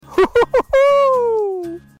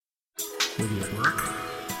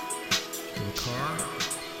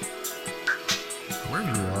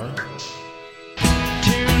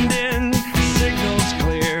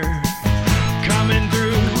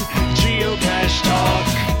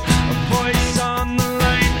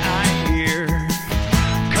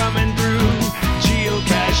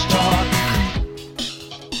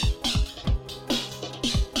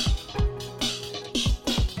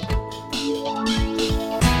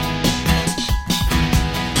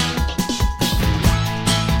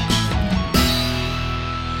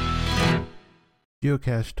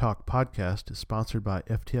Geocache Talk podcast is sponsored by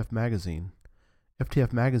FTF Magazine.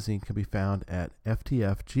 FTF Magazine can be found at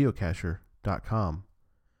ftfgeocacher.com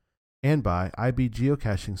and by IB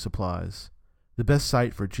Geocaching Supplies. The best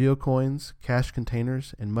site for geocoins, cache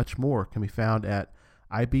containers, and much more can be found at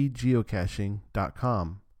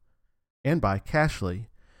ibgeocaching.com and by Cachly.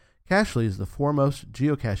 Cachly is the foremost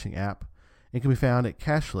geocaching app and can be found at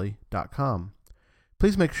cachly.com.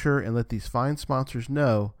 Please make sure and let these fine sponsors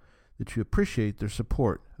know that you appreciate their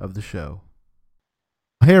support of the show.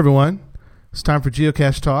 Hey everyone, it's time for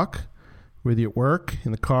Geocache Talk. Whether you're at work,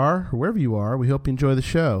 in the car, or wherever you are, we hope you enjoy the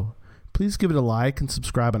show. Please give it a like and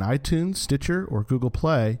subscribe on iTunes, Stitcher, or Google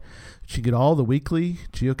Play so you get all the weekly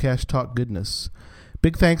Geocache Talk goodness.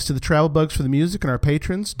 Big thanks to the Travel Bugs for the music and our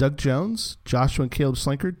patrons, Doug Jones, Joshua and Caleb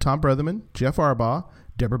Slinkard, Tom Bretherman, Jeff Arbaugh,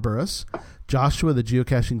 Deborah Burris, Joshua the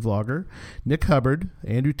geocaching vlogger, Nick Hubbard,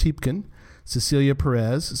 Andrew Tiepkin, Cecilia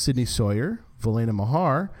Perez, Sydney Sawyer, Valena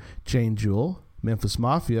Mahar, Jane Jewell, Memphis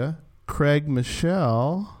Mafia, Craig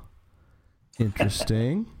Michelle,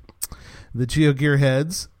 interesting, the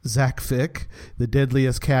GeoGearheads, Zach Fick, the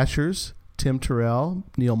Deadliest Cachers, Tim Terrell,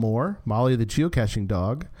 Neil Moore, Molly the Geocaching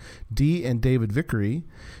Dog, Dee and David Vickery,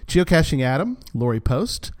 Geocaching Adam, Lori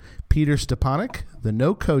Post, Peter Stepanek, the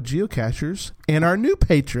No Code Geocachers, and our new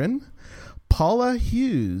patron, Paula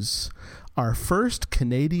Hughes, our first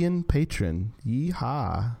Canadian patron.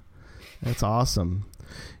 Yeehaw. That's awesome.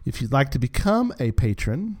 If you'd like to become a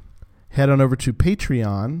patron, head on over to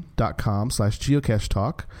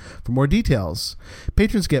patreon.com/geocachetalk for more details.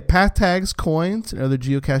 Patrons get path tags, coins, and other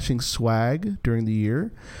geocaching swag during the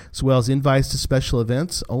year, as well as invites to special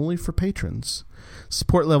events only for patrons.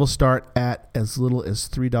 Support levels start at as little as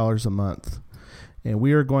 $3 a month. And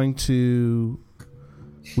we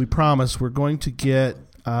promise we're going to get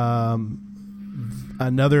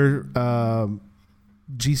another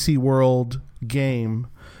GC World game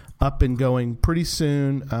up and going pretty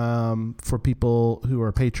soon for people who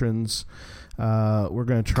are patrons. We're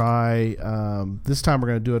going to try, this time we're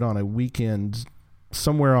going to do it on a weekend,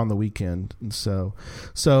 somewhere on the weekend. And so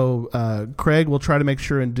Craig will try to make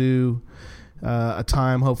sure and do a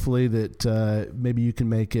time, hopefully, that maybe you can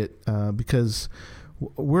make it because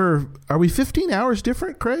are we 15 hours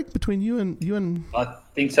different, Craig, between you and I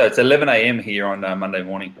think so. It's 11 a.m. here on Monday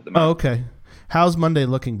morning at the moment. Oh, okay. How's Monday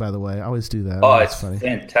looking, by the way? I always do that. Oh, it's funny.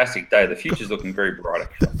 Fantastic day. The future's looking very bright.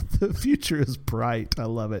 The future is bright. I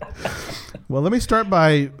love it. Well, let me start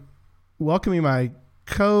by welcoming my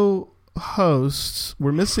co-hosts.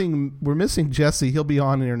 We're missing Jesse. He'll be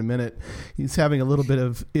on here in a minute. He's having a little bit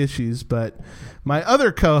of issues, but my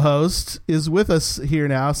other co-host is with us here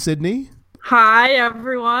now, Sydney. Hi,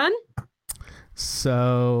 everyone.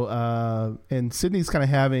 So, and Sydney's kind of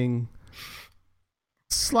having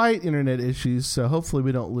slight internet issues, so hopefully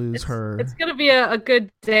we don't lose her. It's going to be a good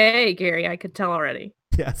day, Gary. I could tell already.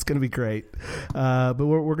 Yeah, it's going to be great. But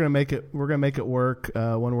we're going to make it. We're going to make it work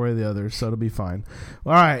one way or the other, so it'll be fine.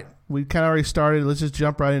 All right, we kind of already started. Let's just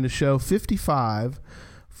jump right into show 55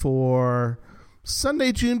 for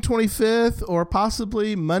Sunday, June 25th, or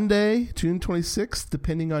possibly Monday, June 26th,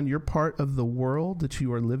 depending on your part of the world that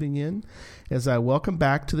you are living in. As I welcome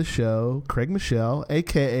back to the show, Craig Michelle,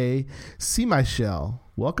 a.k.a. C. Michelle.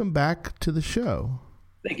 Welcome back to the show.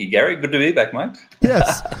 Thank you, Gary. Good to be back, mate.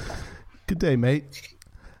 Yes. Good day, mate.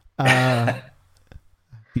 Get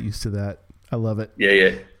used to that. I love it.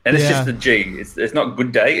 Yeah. And it's just the G. It's not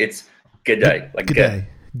good day. It's good day. Like good day.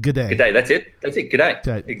 Good day. Good day. That's it. Good day.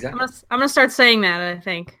 Exactly. I'm gonna start saying that. I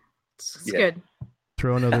think it's good.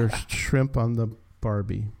 Throw another shrimp on the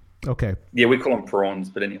Barbie. Okay. Yeah, we call them prawns,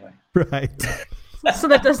 but anyway. Right. So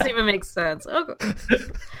that doesn't even make sense. Okay.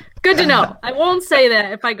 Good to know. I won't say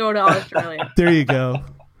that if I go to Australia. There you go.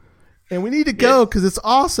 And we need to go because it's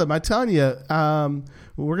awesome. I'm telling you.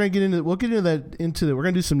 We're gonna get into. We'll get into that. We're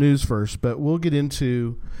gonna do some news first, but we'll get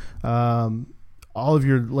into all of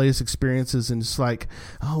your latest experiences. And it's like,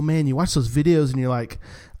 oh man, you watch those videos and you're like,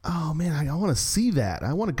 oh man, I want to see that.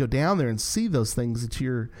 I want to go down there and see those things that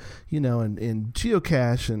you're, in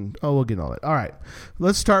geocache and we'll get all that. All right,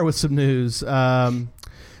 let's start with some news.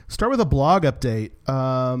 Start with a blog update.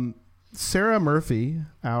 Sarah Murphy,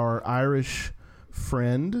 our Irish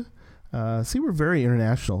friend. We're very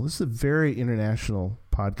international. This is a very international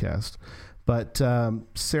podcast, but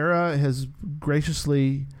Sarah has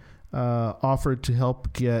graciously offered to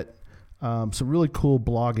help get some really cool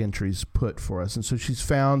blog entries put for us. And so she's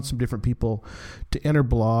found some different people to enter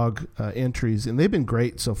blog entries, and they've been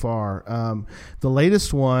great so far. The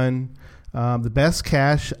latest one, the best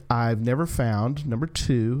cache I've never found, number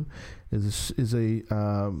 2, is a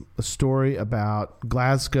story about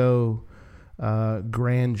Glasgow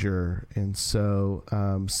grandeur. And so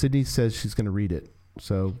Sydney says she's going to read it.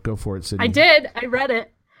 So go for it, Sydney. I did. I read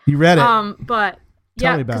it. You read it? But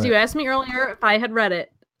Tell yeah, me about because it. you asked me earlier if I had read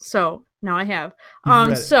it. So now I have. You've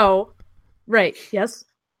read it. So, right. Yes.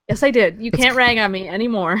 Yes, I did. You can't rag on me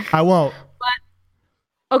anymore. I won't.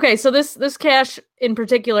 Okay, so this cache in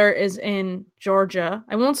particular is in Georgia.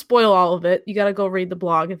 I won't spoil all of it. You got to go read the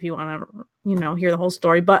blog if you want to, hear the whole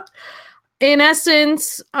story. But in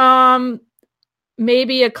essence,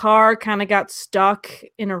 maybe a car kind of got stuck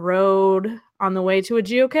in a road on the way to a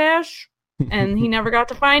geocache, and he never got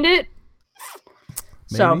to find it.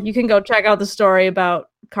 So Maybe. you can go check out the story about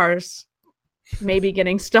cars maybe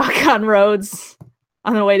getting stuck on roads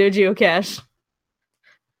on the way to a geocache.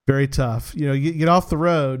 Very tough. You get off the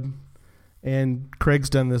road, and Craig's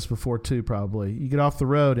done this before too. Probably you get off the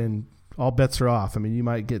road, and all bets are off. I mean, you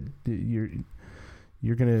might get you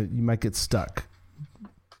might get stuck.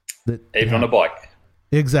 Even on a bike.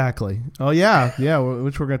 Exactly. Oh yeah,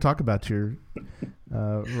 which we're going to talk about your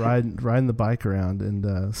riding the bike around,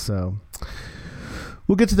 and so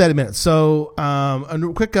we'll get to that in a minute. So a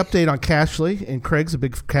quick update on Cachly, and Craig's a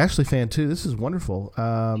big Cachly fan too. This is wonderful.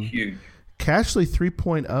 Huge. Cachly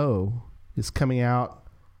 3.0 is coming out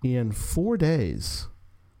in 4 days.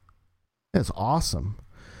 That's awesome.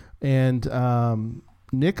 And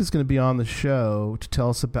Nick is going to be on the show to tell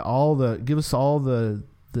us about give us all the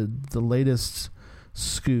latest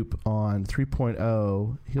scoop on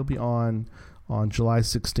 3.0. He'll be on July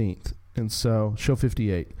 16th. And so show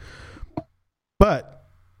 58. But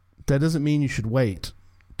that doesn't mean you should wait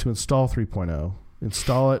to install 3.0.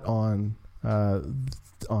 Install it on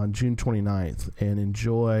June 29th and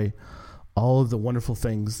enjoy all of the wonderful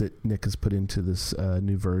things that Nick has put into this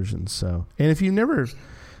new version. So, and if you've never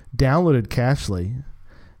downloaded Cachly,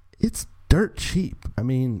 it's dirt cheap. I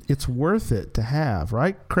mean, it's worth it to have,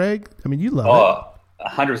 right, Craig? I mean, you love it.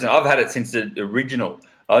 100%. I've had it since the original.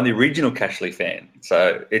 I'm the original Cachly fan,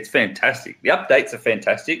 so it's fantastic. The updates are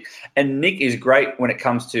fantastic, and Nick is great when it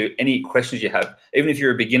comes to any questions you have. Even if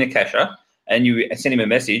you're a beginner cacher and you send him a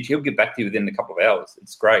message, he'll get back to you within a couple of hours.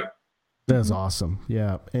 It's great. That's awesome.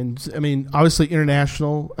 Yeah. And I mean, obviously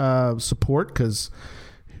international support because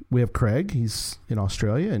we have Craig. He's in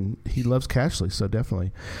Australia and he loves Cachly. So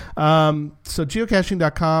definitely. So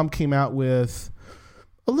geocaching.com came out with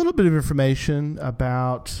a little bit of information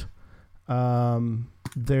about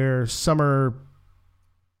their summer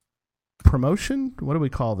promotion. What do we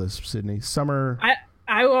call this, Sydney? Summer.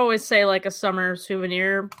 I always say like a summer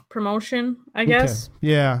souvenir promotion, I guess.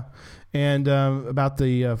 Okay. Yeah. And about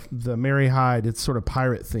the Mary Hyde, it's sort of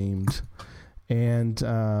pirate themed. And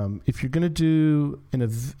if you're going to do an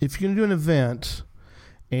event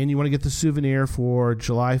and you want to get the souvenir for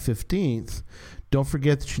July 15th, don't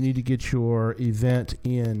forget that you need to get your event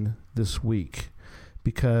in this week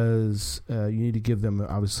because you need to give them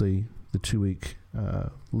obviously the 2-week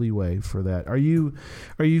leeway for that. Are you,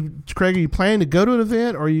 Craig? Are you planning to go to an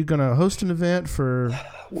event, or are you going to host an event for?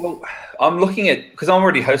 Well, I'm looking at because I'm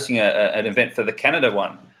already hosting an event for the Canada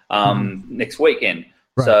one next weekend.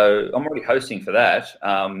 Right. So I'm already hosting for that.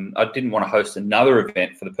 I didn't want to host another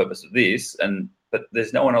event for the purpose of this, but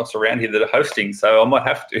there's no one else around here that are hosting, so I might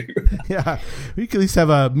have to. Yeah, we could at least have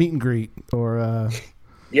a meet and greet or.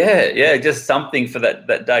 Yeah, just something for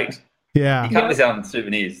that date. Yeah, you can't miss out on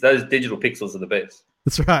souvenirs. Those digital pixels are the best.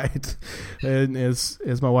 That's right. And as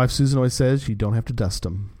my wife Susan always says, you don't have to dust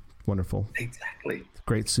them. Wonderful. Exactly.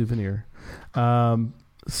 Great souvenir.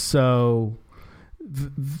 So,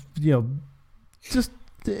 just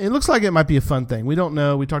it looks like it might be a fun thing. We don't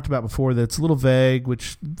know. We talked about before that it's a little vague,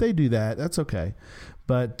 which they do that. That's okay.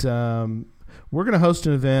 But we're going to host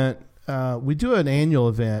an event. We do an annual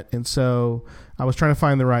event, and so I was trying to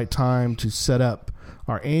find the right time to set up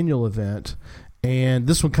our annual event, and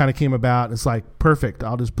this one kind of came about. It's like perfect.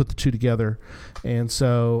 I'll just put the two together, and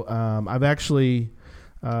so I've actually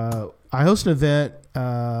I host an event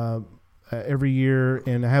every year,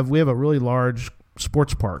 and we have a really large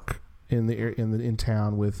sports park in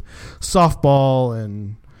town with softball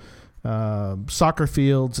and soccer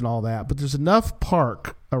fields and all that. But there's enough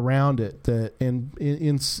park around it that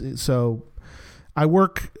so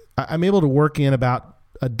I'm able to work in about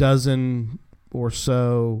a dozen or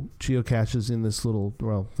so geocaches in this little,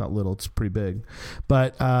 well, not little, it's pretty big,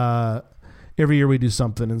 but every year we do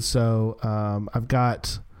something. And so I've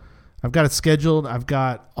got it scheduled. I've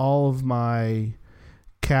got all of my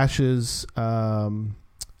caches.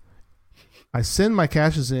 I send my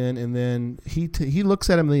caches in, and then he looks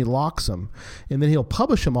at them and he locks them, and then he'll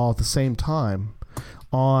publish them all at the same time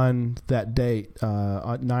on that date,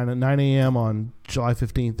 at 9 a.m. on July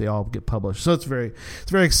 15th. They all get published, so it's very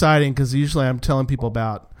exciting because usually I'm telling people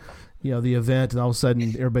about the event, and all of a sudden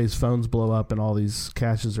everybody's phones blow up and all these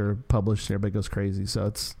caches are published and everybody goes crazy. So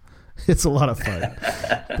it's a lot of fun.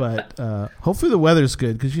 But hopefully the weather's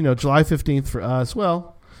good because July 15th for us.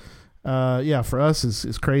 Well, for us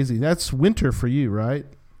is crazy. That's winter for you, right?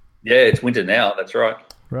 Yeah, it's winter now. That's right.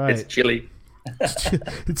 Right. It's chilly.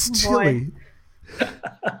 It's chilly.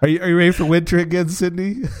 Are you ready for winter again,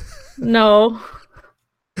 Sydney? No.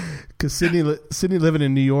 Because Sydney living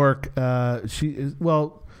in New York,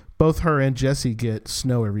 both her and Jesse get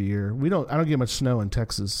snow every year. I don't get much snow in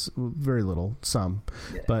Texas, very little, some,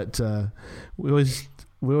 but we always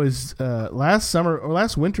last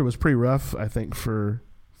winter was pretty rough. I think for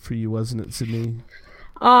you, wasn't it, Sydney?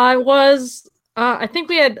 I think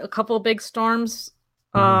we had a couple of big storms,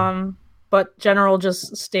 but general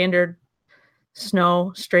just standard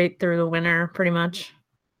snow straight through the winter, pretty much.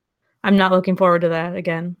 I'm not looking forward to that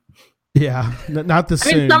again. Yeah, not the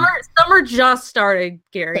soon. Summer just started,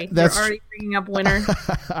 Gary. They're already bringing up winter.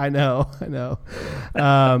 I know.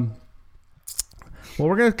 Well,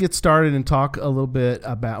 we're going to get started and talk a little bit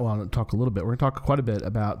about. Well, not talk a little bit. We're going to talk quite a bit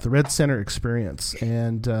about the Red Center experience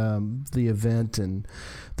and the event and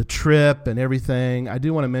the trip and everything. I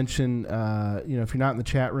do want to mention, if you're not in the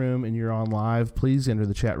chat room and you're on live, please enter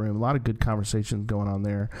the chat room. A lot of good conversations going on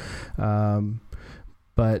there.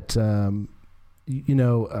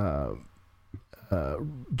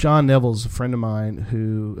 John Neville's a friend of mine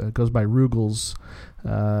who goes by Rugels,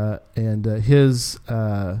 and his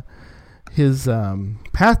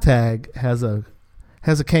path tag has a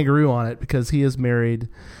kangaroo on it because he is married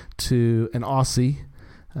to an Aussie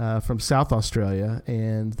from South Australia,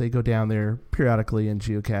 and they go down there periodically and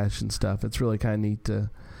geocache and stuff. It's really kind of neat to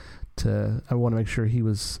I want to make sure he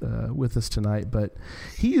was with us tonight, but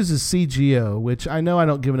he uses CGO, which I know I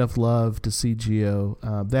don't give enough love to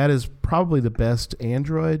CGO. That is probably the best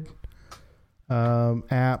Android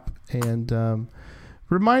app, and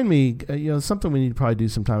remind me, something we need to probably do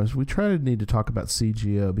sometimes. We need to talk about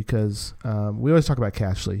CGO because we always talk about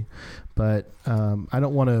Cachly, but I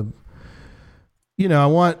don't want to. I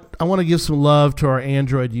want to give some love to our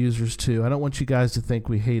Android users too. I don't want you guys to think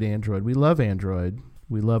we hate Android. We love Android.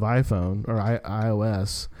 We love iPhone or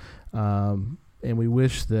iOS, and we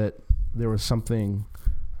wish that there was something.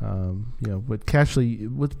 But Cachly,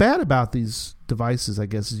 what's bad about these devices, I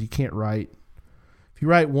guess, is you can't write. If you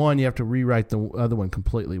write one, you have to rewrite the other one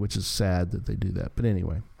completely, which is sad that they do that. But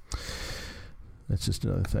anyway, that's just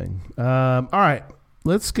another thing. All right,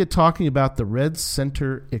 let's get talking about the Red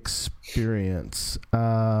Center experience.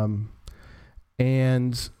 And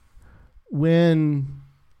when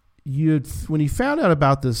you found out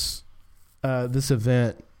about this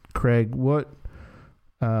event, Craig, what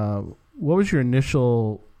was your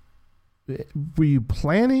initial? Were you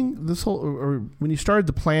planning this whole, or when you started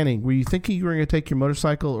the planning, were you thinking you were going to take your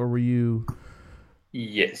motorcycle, or were you?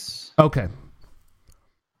 Yes. Okay.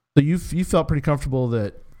 So you felt pretty comfortable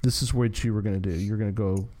that this is what you were going to do. You're going to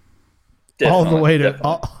go all the way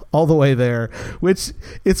all the way there, which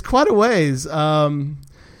it's quite a ways. You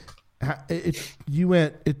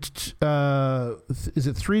went. Is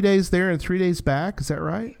it 3 days there and 3 days back? Is that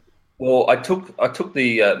right? Well, I took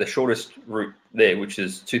the shortest route there, which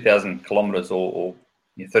is 2,000 kilometers or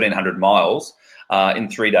 1,300 miles in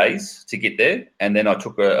 3 days to get there, and then I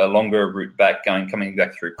took a longer route back, coming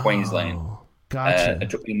back through Queensland. Oh, gotcha. It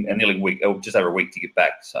took me nearly a week, just over a week to get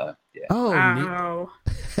back. So yeah. Oh, wow.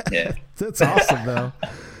 Yeah, that's awesome though.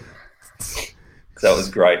 So it was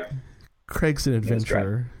great. Craig's an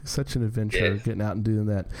adventurer, such an adventurer, getting out and doing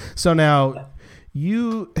that. So now,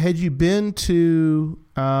 had you been to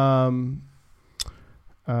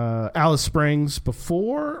Alice Springs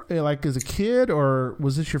before, like as a kid, or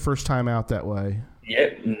was this your first time out that way?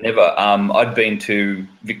 Yeah, never. I'd been to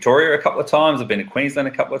Victoria a couple of times. I've been to Queensland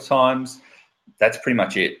a couple of times. That's pretty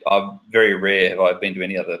much it. Very rare have I been to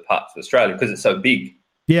any other parts of Australia because it's so big.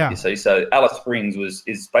 Yeah. You see, so Alice Springs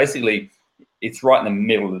is basically. It's right in the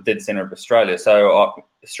middle of the dead center of Australia. So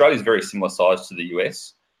Australia is very similar size to the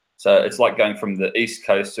US. So it's like going from the East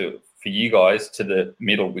Coast for you guys to the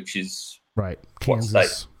middle, which is right, Kansas. What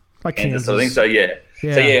state? Like Kansas. I think so. Yeah.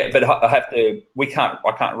 So but I have to. I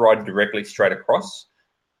can't ride directly straight across.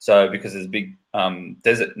 So because there's a big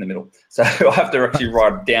desert in the middle, so I have to actually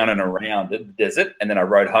ride down and around the desert, and then I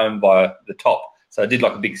rode home by the top. So I did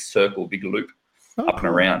like a big circle, big loop up and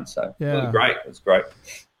around. So it was great. It was great.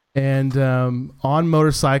 And on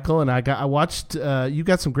motorcycle, and I watched. You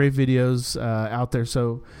got some great videos out there,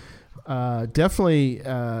 so definitely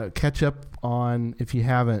catch up on if you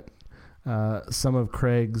haven't some of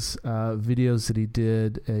Craig's videos that he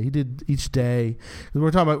did. He did each day.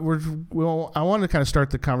 We're talking about. I wanted to kind of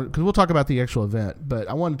start the conversation because we'll talk about the actual event, but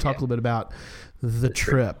I wanted to talk a little bit about the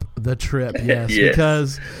trip. The trip, yes,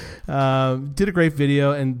 because did a great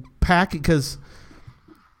video and pack because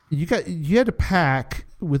you had to pack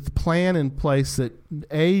with the plan in place that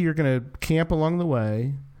you're going to camp along the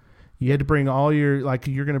way. You had to bring all your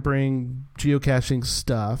you're going to bring geocaching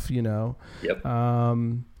stuff, Yep.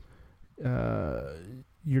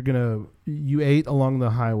 You ate along the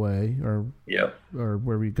highway or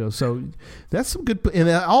wherever you go. So that's some good, and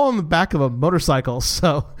all on the back of a motorcycle.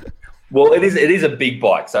 So, well, it is a big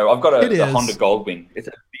bike. So I've got a Honda Goldwing. It's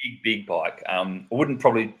a big bike.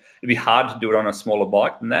 It'd be hard to do it on a smaller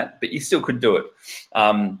bike than that, but you still could do it.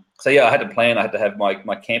 So I had to plan. I had to have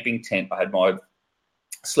my camping tent. I had my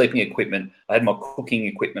sleeping equipment. I had my cooking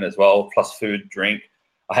equipment as well, plus food, drink.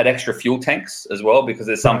 I had extra fuel tanks as well because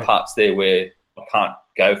there's some parts there where I can't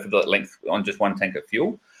go for the length on just one tank of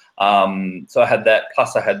fuel. So I had that,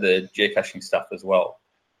 plus I had the geocaching stuff as well.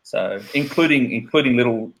 So including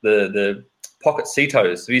little the pocket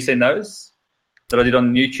Cetos. Have you seen those that I did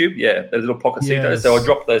on YouTube? Yeah, those little pocket Cetos. So I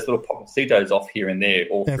dropped those little pocket Cetos off here and there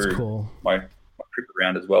through my trip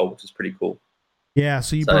around as well, which is pretty cool. Yeah,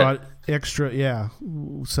 so you brought extra,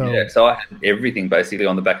 So I had everything basically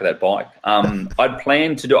on the back of that bike. I'd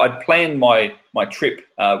planned my trip.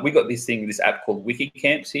 We got this app called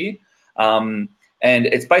WikiCamps here, and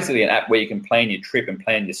it's basically an app where you can plan your trip and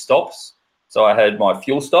plan your stops. So I had my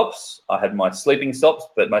fuel stops, I had my sleeping stops,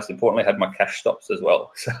 but most importantly, I had my cache stops as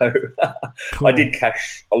well. So cool. I did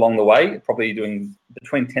cache along the way, probably doing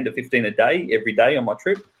between 10 to 15 a day every day on my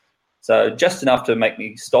trip. So just enough to make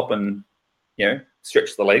me stop and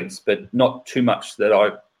stretch the legs, but not too much that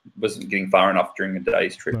I wasn't getting far enough during a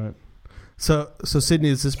day's trip. Right. So Sydney,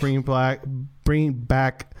 is this bringing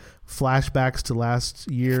back flashbacks to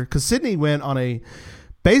last year? Because Sydney went on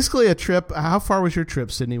basically a trip. How far was your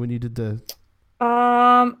trip, Sydney, when you did the?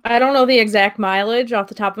 I don't know the exact mileage off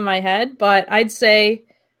the top of my head, but I'd say,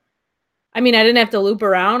 I didn't have to loop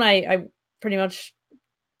around. I pretty much.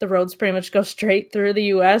 The roads pretty much go straight through the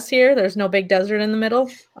U.S. here. There's no big desert in the middle.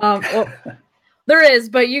 Well, there is,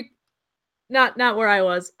 but not where I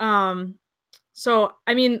was. So,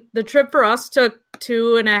 the trip for us took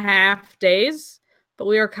 2.5 days, but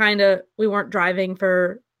we weren't driving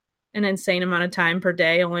for an insane amount of time per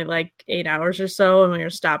day, only like 8 hours or so. And we were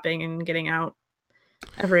stopping and getting out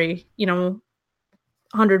every,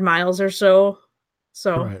 100 miles or so.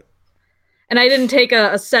 So, right. And I didn't take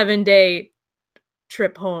a 7-day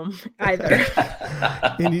trip home either.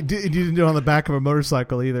 And you didn't do it on the back of a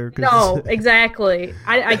motorcycle either. No, exactly.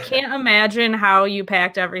 I can't imagine how you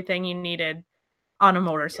packed everything you needed on a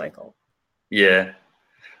motorcycle. Yeah.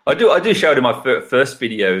 I do show it in my first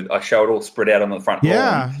video. I show it all spread out on the front lawn.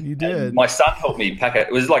 Yeah, you did. And my son helped me pack it.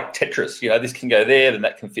 It was like Tetris. This can go there, and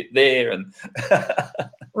that can fit there, and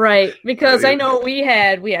right. Because I know we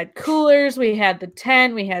had coolers, we had the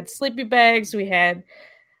tent, we had sleeping bags, we had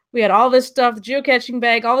all this stuff, the geocaching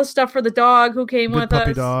bag, all this stuff for the dog who came with us.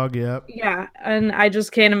 Puppy dog, yep. Yeah, and I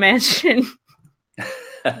just can't imagine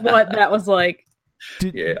what that was like.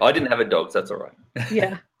 I didn't have a dog, so that's all right.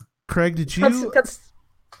 Yeah. Craig, did you...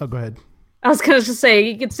 Oh, go ahead. I was going to just say,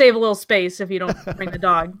 you could save a little space if you don't bring the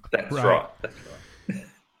dog. That's right.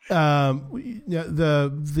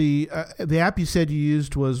 The app you said you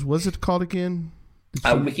used was it called again?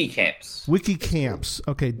 WikiCamps. WikiCamps.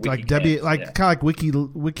 Okay, WikiCamps, kind of like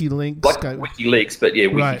WikiLinks. Like WikiLeaks, but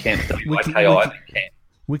WikiCamps.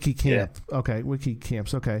 WikiCamp. Yeah. Okay,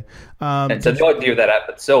 WikiCamps. Okay. And so the idea of that app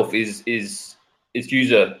itself is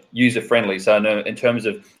user friendly. So in terms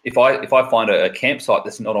of if I find a campsite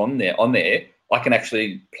that's not on there, I can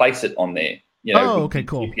actually place it on there. Okay,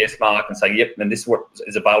 cool. GPS mark and say, yep, and this is what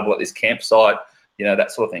is available at this campsite.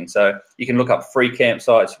 That sort of thing. So you can look up free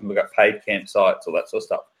campsites, you can look up paid campsites, all that sort of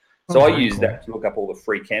stuff. So I use that to look up all the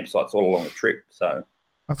free campsites all along the trip. So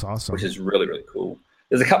that's awesome. Which is really, really cool.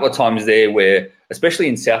 There's a couple of times there where, especially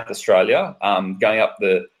in South Australia, going up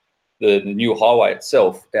the new highway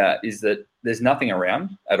itself, is that there's nothing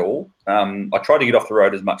around at all. I try to get off the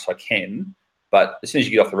road as much as I can, but as soon as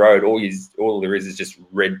you get off the road, all there is just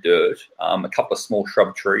red dirt, a couple of small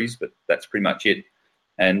shrub trees, but that's pretty much it.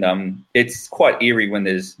 And it's quite eerie when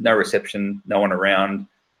there's no reception, no one around,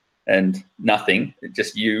 and nothing,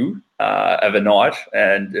 just you overnight,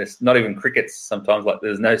 and it's not even crickets sometimes, like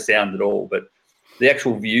there's no sound at all. But the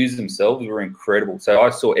actual views themselves were incredible. So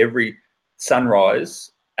I saw every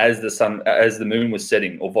sunrise as the moon was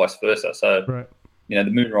setting, or vice versa. So right. The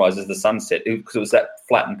moon rises, the sunset, because it was that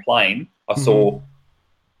flattened plain. I saw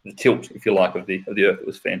the tilt, if you like, of the earth. It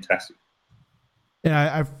was fantastic. And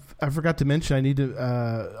I forgot to mention, I need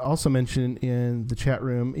to also mention in the chat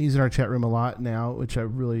room, he's in our chat room a lot now, which I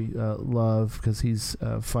really love because he's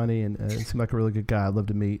funny and seems like a really good guy I'd love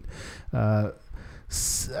to meet.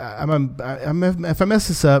 If I mess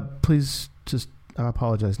this up, please just, I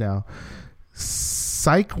apologize now.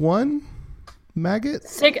 Psych One Maggot?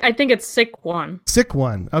 I think it's Sick One. Sick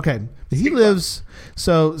One. Okay. He lives,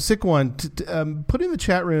 so Sick One, put in the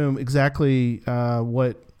chat room exactly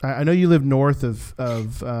what, I know you live north of,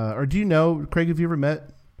 or do you know, Craig, have you ever met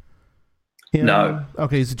him? No.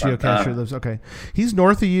 Okay, he's a geocacher. Lives. Okay. He's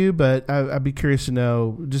north of you, but I'd be curious to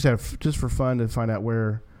know, just for fun, to find out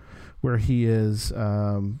where he is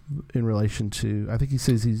in relation to. I think he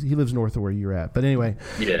says he lives north of where you're at. But anyway,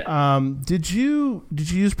 yeah. Did you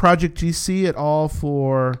use Project GC at all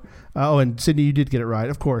for? And Sydney, you did get it right.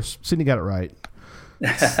 Of course, Sydney got it right.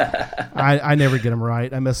 I never get them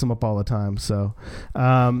right. I mess them up all the time. So,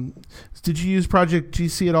 did you use Project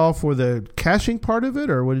GC at all for the caching part of it,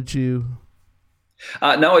 or what did you?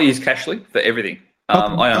 No, I use Cachly for everything. I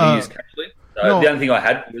only use Cachly. So the only thing I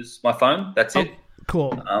had was my phone. That's it.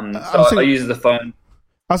 Cool. I use the phone.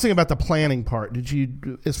 I was thinking about the planning part. Did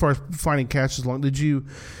you, as far as finding caches along, did you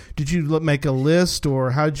make a list, or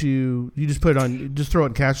how'd you just put it on, just throw it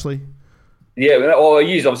in Cachly? Yeah, well, I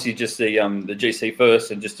use obviously just the GC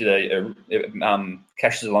first, and just did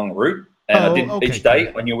caches along the route, and I did each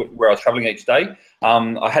day. I knew where I was traveling each day.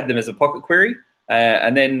 I had them as a pocket query,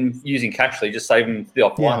 and then using Cachly, just save them to the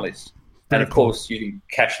offline list. And of course, using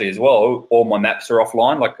Cachly as well, all my maps are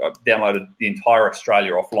offline. Like I downloaded the entire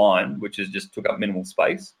Australia offline, which just took up minimal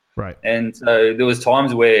space. Right. And so there was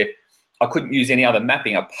times where I couldn't use any other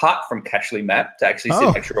mapping apart from Cachly Map to actually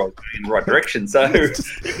make sure I was going in the right direction. So it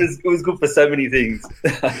was good for so many things.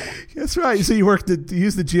 That's right. So you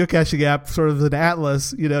use the geocaching app, sort of an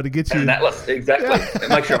atlas, to get you. An atlas, exactly. And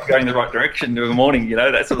make sure I'm going in the right direction in the morning,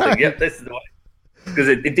 that sort of thing. Yep, this is the way. Because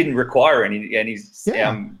it didn't require any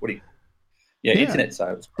internet.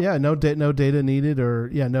 So no data needed,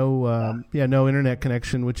 or no internet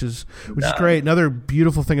connection, which is great. Another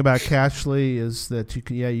beautiful thing about Cachly is that you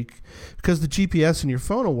can because the GPS in your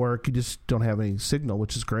phone will work, you just don't have any signal,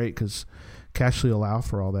 which is great because Cachly allow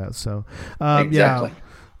for all that. So exactly.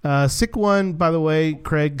 Sick One, by the way,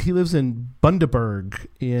 Craig, he lives in Bundaberg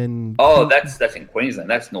in. That's in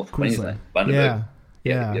Queensland. That's North Queensland. Bundaberg.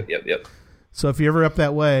 Yeah. Yep. So if you're ever up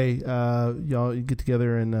that way, y'all you get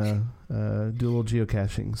together and do a little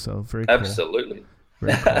geocaching. So very cool. Absolutely.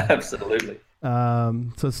 Very cool. Absolutely.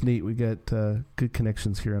 So it's neat. We get good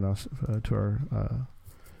connections here in us to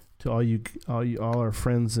all our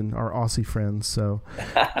friends and our Aussie friends. So,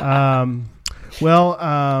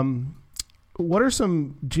 what are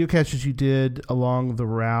some geocaches you did along the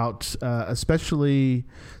route, especially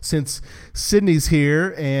since Sydney's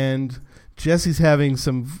here and Jesse's having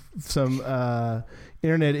some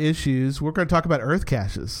internet issues? We're going to talk about Earth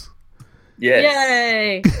caches. Yes.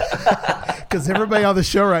 Yay! Because everybody on the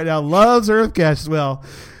show right now loves Earth caches. Well,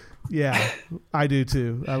 yeah, I do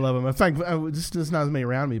too. I love them. In fact, there's not as many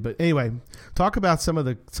around me. But anyway, talk about some of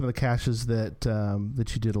the caches that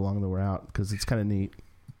you did along the route, because it's kind of neat.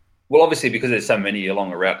 Well, obviously, because there's so many along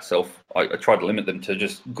the route itself, I tried to limit them to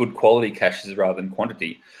just good quality caches rather than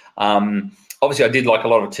quantity. Obviously, I did like a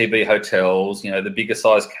lot of TB hotels, the bigger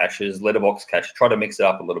size caches, letterbox caches, try to mix it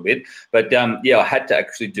up a little bit. But I had to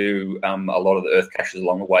actually do a lot of the Earth caches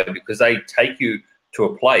along the way, because they take you to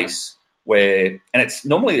a place where, and it's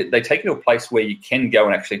normally they take you to a place where you can go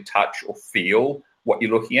and actually touch or feel what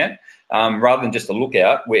you're looking at, rather than just a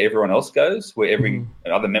lookout where everyone else goes, where every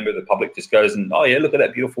other member of the public just goes and, oh yeah, look at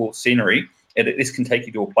that beautiful scenery. And this can take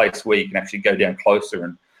you to a place where you can actually go down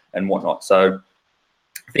closer and whatnot. So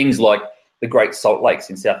things like the Great Salt Lakes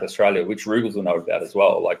in South Australia, which Rugels will know about as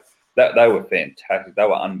well. Like that, they were fantastic. They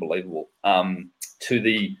were unbelievable.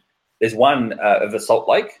 There's one of the Salt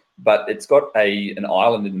Lake, but it's got an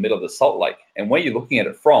island in the middle of the Salt Lake, and where you're looking at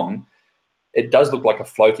it from, it does look like a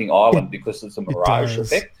floating island because it's a mirage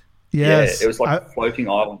effect. Yes, it was like a floating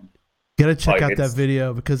island. Gotta check out that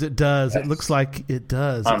video, because it does. It looks like it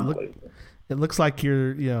does. It looks like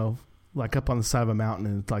you're like up on the side of a mountain,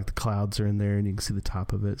 and it's like the clouds are in there and you can see the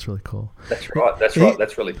top of it. It's really cool. That's right.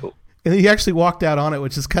 That's really cool. And he actually walked out on it,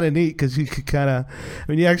 which is kind of neat, because you could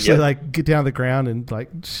you actually like get down the ground and like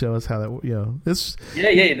show us how that, this.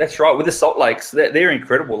 Yeah, that's right. With the Salt Lakes, they're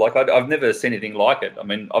incredible. Like I've never seen anything like it. I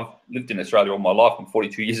mean, I've lived in Australia all my life. I'm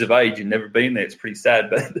 42 years of age and never been there. It's pretty sad,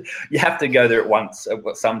 but you have to go there at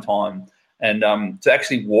some time. And to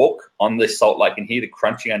actually walk on this salt lake and hear the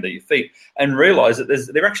crunching under your feet, and realise that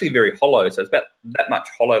they're actually very hollow. So it's about that much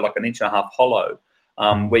hollow, like 1.5 inches hollow,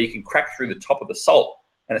 where you can crack through the top of the salt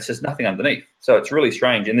and it's just nothing underneath. So it's really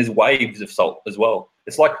strange. And there's waves of salt as well.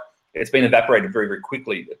 It's like it's been evaporated very, very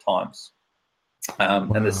quickly at times.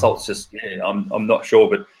 And the salt's just, I'm not sure,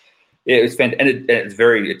 but yeah, it's fantastic. And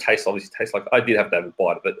it tastes like, I did have to have a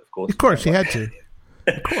bite of it, of course. Of course, you had to.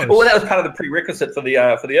 Of course. Well, that was part of the prerequisite for the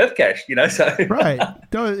Earth Cache, so. Right.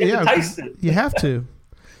 No, yeah, taste it. You have to.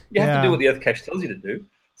 You have to do what the Earth Cache tells you to do.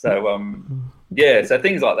 So, so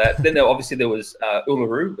things like that. Then there was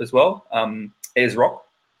Uluru as well, Ayers Rock.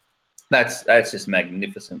 That's just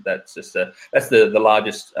magnificent. That's just that's the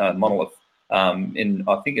largest monolith in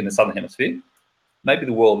the Southern Hemisphere, maybe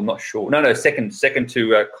the world. I'm not sure. No, second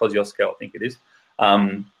to Kosciuszko, I think it is.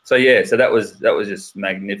 So that was just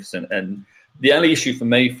magnificent. And the only issue for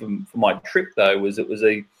me for my trip though was it was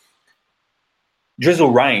a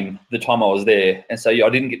drizzle rain the time I was there, and so I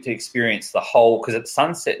didn't get to experience the whole, because at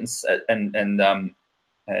sunset and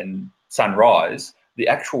sunrise, the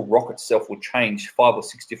actual rock itself will change 5 or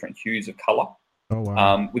 6 different hues of color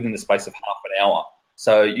within the space of half an hour.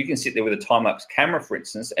 So you can sit there with a time-lapse camera, for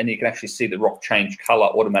instance, and you can actually see the rock change color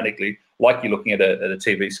automatically, like you're looking at a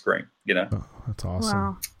TV screen. Oh, that's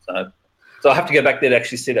awesome. Wow. So I have to go back there to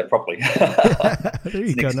actually see that properly. There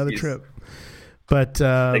you go, another trip. But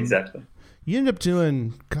exactly. You ended up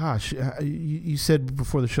doing, gosh, you said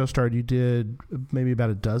before the show started you did maybe about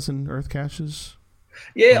a dozen Earth caches.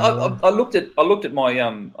 Yeah, I looked at my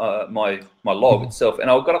my log itself, and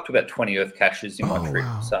I got up to about 20 Earth caches in my trip.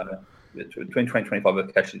 Wow. So between 20 and 25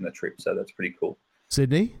 Earth caches in the trip, so that's pretty cool.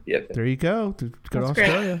 Sydney? Yeah. There you go. Go to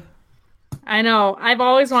Australia. Great. I know. I've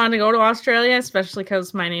always wanted to go to Australia, especially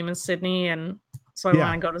because my name is Sydney, and so I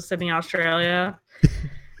want to go to Sydney, Australia.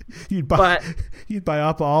 You'd buy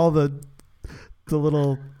up all the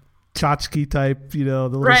little tchotchke type, the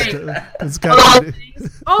little it's got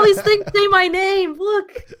all these things say my name.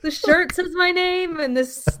 Look, the shirt says my name, and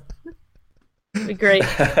this would be great.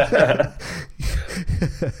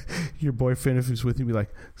 Your boyfriend, if he's with you, be like,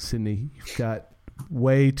 Sydney, you've got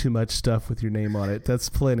way too much stuff with your name on it. That's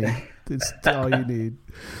plenty. It's all you need.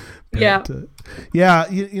 But,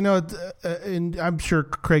 and I'm sure,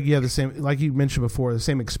 Craig, you have the same, like you mentioned before, the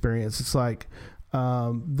same experience. It's like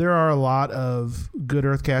there are a lot of good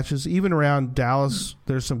Earth caches. Even around Dallas,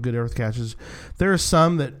 there's some good Earth caches. There are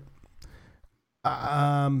some that,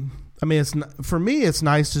 for me, it's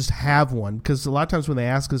nice just to have one, because a lot of times when they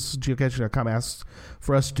ask us, geocaching.com asks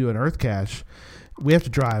for us to do an Earth cache, we have to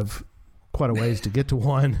drive quite a ways to get to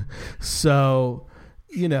one. So,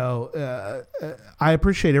 I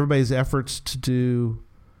appreciate everybody's efforts to do,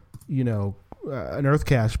 an Earth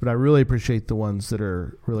cache, but I really appreciate the ones that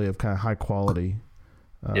are really of kind of high quality.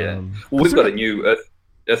 We've got a new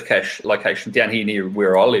Earth cache location down here near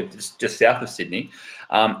where I live, just south of Sydney,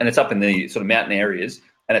 and it's up in the sort of mountain areas,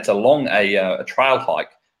 and it's along a trail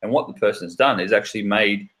hike. And what the person's done is actually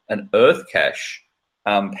made an Earth cache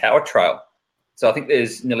power trail. So I think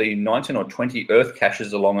there's nearly 19 or 20 Earth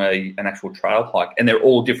caches along an actual trail hike, and they're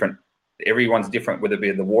all different. Everyone's different, whether it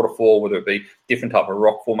be the waterfall, whether it be different type of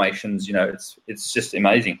rock formations. It's just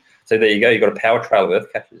amazing. So there you go. You've got a power trail of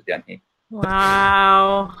Earth caches down here.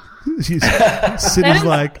 Wow. Sydney's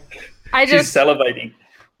like, she's salivating.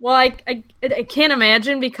 Well, I can't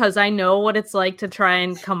imagine, because I know what it's like to try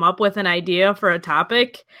and come up with an idea for a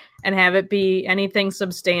topic and have it be anything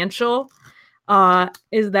substantial.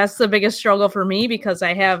 That's the biggest struggle for me, because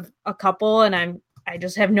I have a couple and I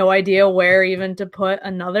just have no idea where even to put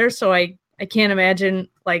another. So I can't imagine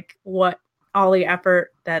like what all the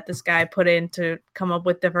effort that this guy put in to come up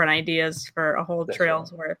with different ideas for a whole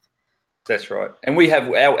trail's worth. That's right. And we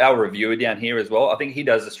have our reviewer down here as well. I think he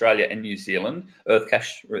does Australia and New Zealand Earth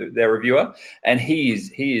Cache, their reviewer, and he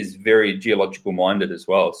is very geological minded as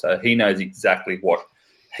well. So he knows exactly what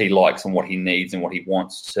he likes and what he needs and what he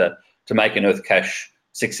wants to make an Earth Cache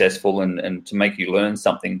successful and to make you learn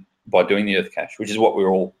something by doing the Earth Cache, which is what we're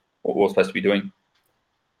all supposed to be doing.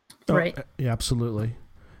 Right. Yeah, absolutely.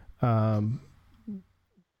 And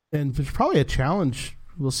there's probably a challenge.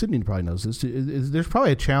 Well, Sydney probably knows this. There's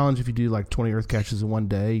probably a challenge if you do like 20 Earth caches in one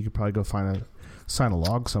day. You could probably go sign a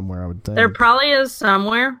log somewhere, I would think. There probably is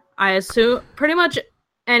somewhere. I assume pretty much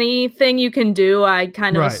anything you can do, I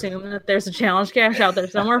kind of assume that there's a challenge cache out there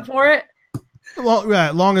somewhere for it. Well,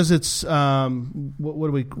 yeah, long as it's long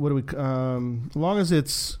as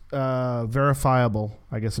it's verifiable,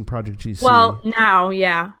 I guess, in Project GC. Well, now,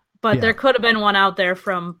 yeah, but there could have been one out there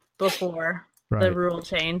from before the rule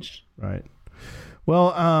changed. Right.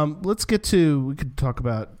 Well, let's get to. We could talk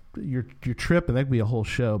about your trip, and that could be a whole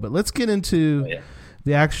show. But let's get into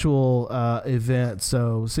the actual event.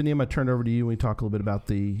 So, Sydney, I'm going to turn it over to you, and we talk a little bit about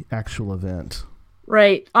the actual event.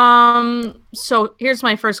 Right. So here's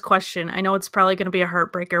my first question. I know it's probably going to be a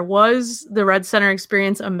heartbreaker. Was the Red Center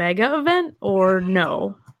Experience a mega event or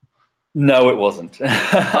no? No, it wasn't.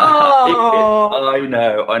 Oh. I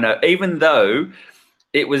know. Even though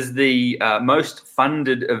it was the most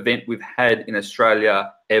funded event we've had in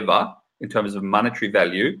Australia ever in terms of monetary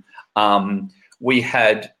value, we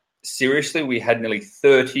had nearly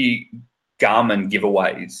 30 Garmin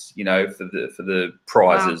giveaways, for the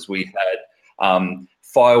prizes. Wow. We had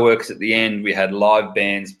fireworks at the end. We had live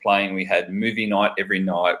bands playing. We had movie night every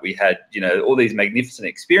night. We had, all these magnificent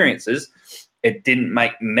experiences. It didn't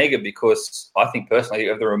make mega because I think personally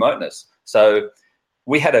of the remoteness. So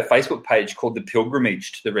we had a Facebook page called The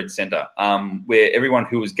Pilgrimage to the Red Centre, where everyone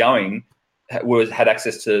who was going had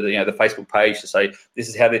access to the Facebook page to say, this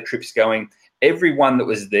is how their trip's going. Everyone that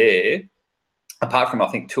was there, apart from I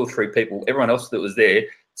think 2 or 3 people, everyone else that was there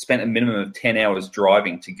spent a minimum of 10 hours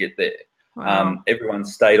driving to get there. Wow. Everyone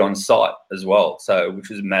stayed on site as well, which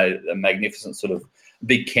was a magnificent sort of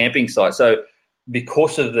big camping site. So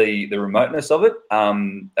because of the remoteness of it,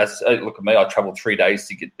 look at me, I traveled 3 days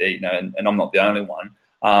to get there, and I'm not the only one.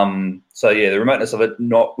 The remoteness of it,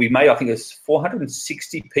 we made, I think it was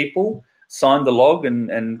 460 people signed the log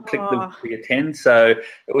and clicked the attend. So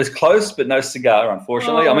it was close, but no cigar,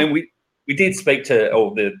 unfortunately. I mean, we did speak to,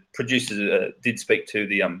 or the producers did speak to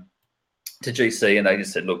the to GC, and they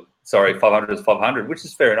just said, look, sorry, 500 is 500, which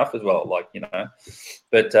is fair enough as well.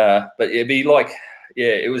 But it'd be like,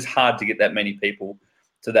 it was hard to get that many people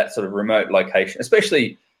to that sort of remote location,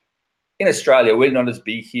 especially in Australia. We're not as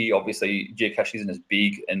big here. Obviously, geocaching isn't as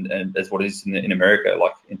big and as what it is in America,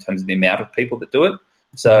 like in terms of the amount of people that do it.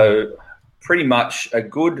 So pretty much a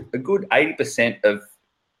good 80% of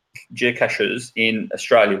geocachers in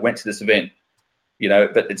Australia went to this event,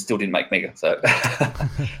 but it still didn't make mega. So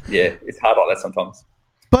it's hard like that sometimes.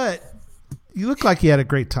 But you look like you had a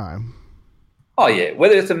great time. Oh, yeah,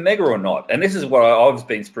 whether it's a mega or not. And this is what I've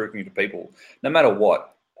been spruiking to people. No matter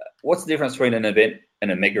what's the difference between an event and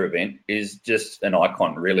a mega event is just an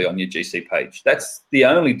icon, really, on your GC page. That's the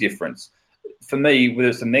only difference. For me, whether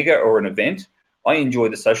it's a mega or an event, I enjoy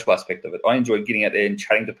the social aspect of it. I enjoy getting out there and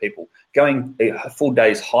chatting to people, going a full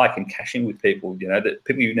day's hike and caching with people, that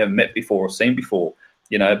people you've never met before or seen before,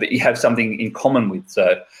 but you have something in common with.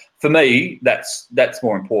 So for me, that's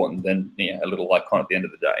more important than a little icon at the end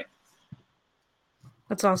of the day.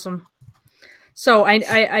 That's awesome. So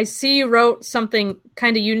I see you wrote something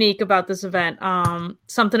kind of unique about this event.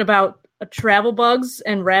 Something about travel bugs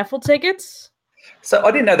and raffle tickets. So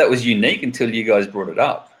I didn't know that was unique until you guys brought it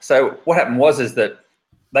up. So what happened is that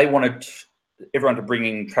they wanted everyone to bring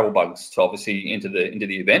in travel bugs to obviously into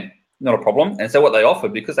the event. Not a problem. And so what they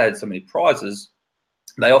offered, because they had so many prizes,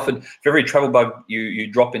 they offered for every travel bug you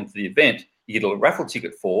drop into the event, you get a raffle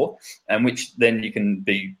ticket for, and which then you can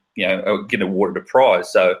be get awarded a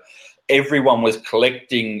prize. So everyone was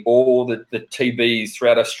collecting all the TBs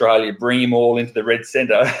throughout Australia, bringing them all into the Red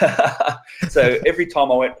Centre. So every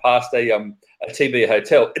time I went past a TB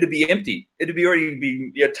hotel, it'd be empty. It'd be already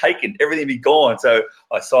be taken. Everything would be gone. So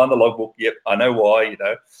I signed the logbook. Yep, I know why.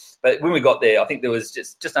 But when we got there, I think there was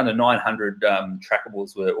just under 900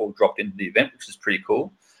 trackables were all dropped into the event, which is pretty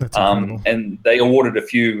cool. That's incredible. And they awarded a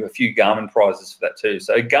few Garmin prizes for that too.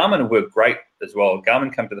 So Garmin were great as well.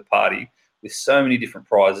 Garmin come to the party with so many different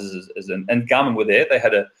prizes, and Garmin were there. They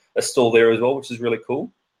had a stall there as well, which is really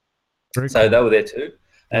cool. Very so cool. They were there too.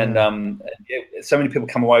 And so many people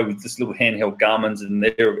come away with this little handheld Garmins, and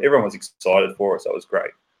everyone was excited for it. So it was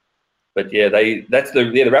great. But that's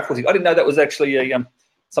the raffle ticket. I didn't know that was actually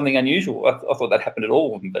something unusual. I thought that happened at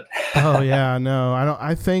all of them. But oh yeah, no, I don't.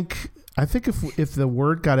 I think if the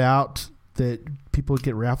word got out that people would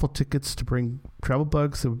get raffle tickets to bring travel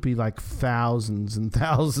bugs, it would be like thousands and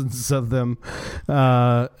thousands of them,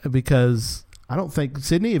 because I don't think,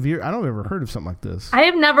 Sydney, I don't ever heard of something like this. I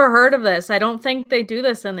have never heard of this. I don't think they do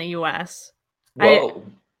this in the U.S. Well,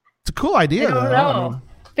 it's a cool idea. I don't know.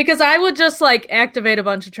 Because I would just activate a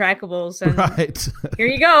bunch of trackables and right. Here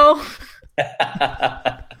you go.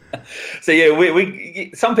 So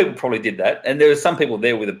we some people probably did that, and there were some people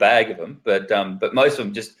there with a bag of them, but most of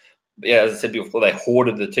them just, as I said before, they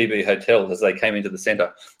hoarded the TB hotels as they came into the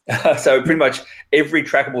centre. So pretty much every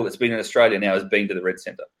trackable that's been in Australia now has been to the Red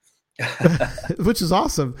Centre. Which is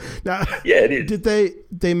awesome. Now, yeah, it is.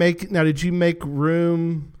 Did you make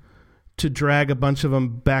room to drag a bunch of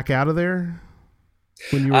them back out of there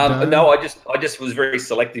when you were done? No, I just was very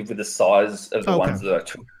selective with the size of the ones that I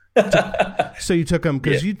took. So you took them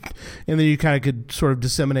because and then you kind of could sort of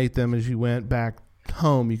disseminate them as you went back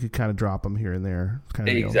home. You could kind of drop them here and there.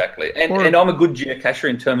 Exactly. And I'm a good geocacher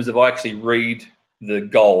in terms of I actually read the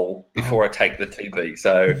goal before I take the TB.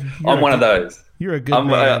 So I'm one of those. You're a good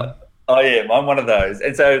man. I am. I'm one of those.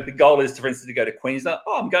 And so the goal is, for instance, to go to Queensland.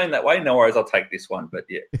 Oh, I'm going that way. No worries. I'll take this one. But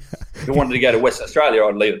yeah, if you wanted to go to Western Australia,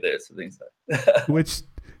 I'd leave it there. So. Which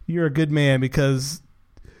you're a good man, because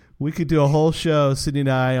we could do a whole show, Sydney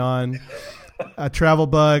and I, on a travel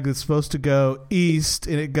bug that's supposed to go east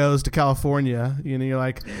and it goes to California. You know, you're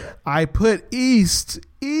like, I put east.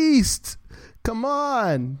 Come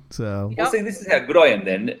on. So well, see, this is how good I am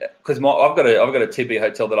then, because I've got a TB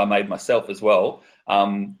hotel that I made myself as well,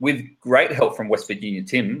 with great help from West Virginia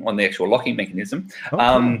Tim on the actual locking mechanism.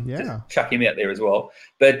 Just chuck him out there as well.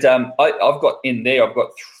 But I've got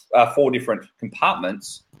 4 different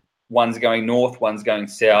compartments. One's going north, one's going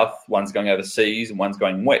south, one's going overseas, and one's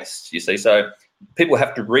going west. You see, so people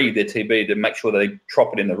have to read their TB to make sure they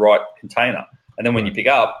drop it in the right container. And then when you pick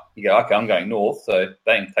up, you go, okay, I'm going north, so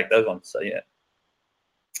bang, take those ones. So yeah.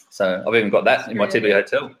 So I've even got that in my TB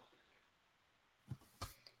hotel.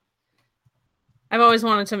 I've always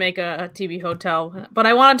wanted to make a TB hotel, but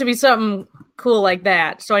I want it to be something cool like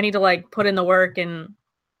that. So I need to like put in the work and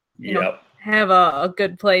you know, have a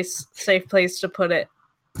good place, safe place to put it.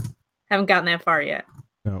 Haven't gotten that far yet.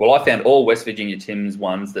 No. Well, I found all West Virginia Tim's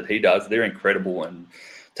ones that he does. They're incredible, and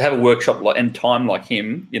to have a workshop and time like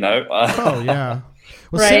him, you know. Oh yeah,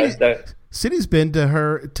 well, right. City's been to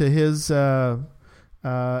his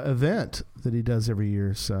event that he does every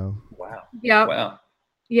year. So wow, yeah, wow,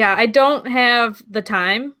 yeah. I don't have the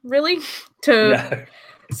time really to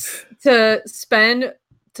spend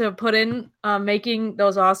to put in making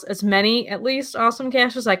those as many at least awesome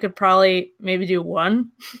caches. I could probably maybe do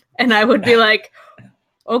one, and I would be like,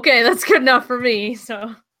 okay, that's good enough for me.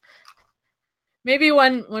 So maybe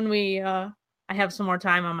when we I have some more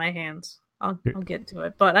time on my hands, I'll get to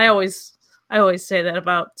it. But I always say that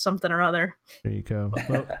about something or other. There you go.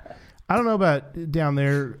 Well, I don't know about down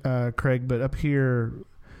there, Craig, but up here,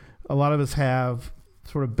 a lot of us have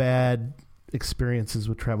sort of bad experiences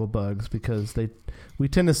with travel bugs because we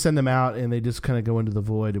tend to send them out and they just kind of go into the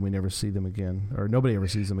void and we never see them again, or nobody ever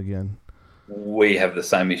sees them again. We have the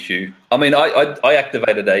same issue. I mean, I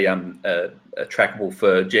activated a trackable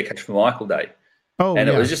for Geocache for Michael Day. Oh, and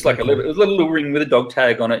it was just like a little ring with a dog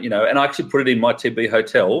tag on it, you know, and I actually put it in my TB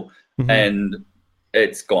hotel and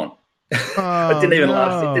it's gone. Oh, it didn't even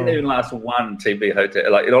last. It didn't even last one TB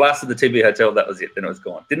hotel. Like it lasted the TB hotel. That was it. Then it was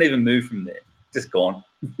gone. Didn't even move from there. Just gone.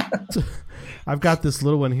 I've got this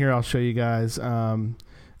little one here. I'll show you guys. And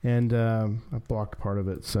I blocked part of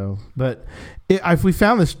it. So, but if we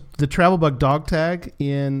found the travel bug dog tag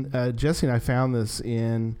in Jesse and I found this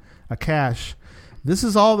in a cache. This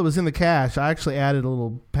is all that was in the cache. I actually added a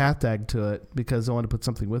little path tag to it because I wanted to put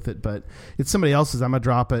something with it, but it's somebody else's. I'm going to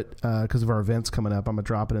drop it because of our events coming up. I'm going to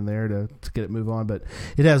drop it in there to get it move on, but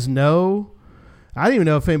it has I didn't even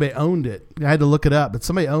know if anybody owned it. I had to look it up, but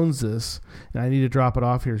somebody owns this and I need to drop it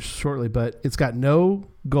off here shortly, but it's got no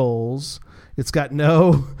goals. It's got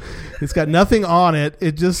nothing on it.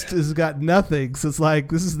 It just has got nothing. So it's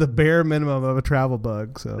like, this is the bare minimum of a travel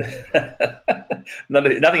bug. So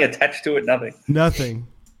nothing attached to it. Nothing.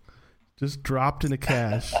 Just dropped in a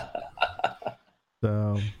cache.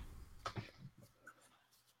 So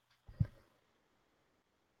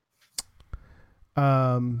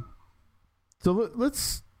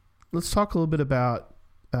let's talk a little bit about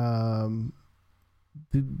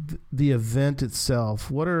the event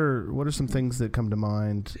itself. What are some things that come to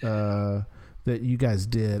mind that you guys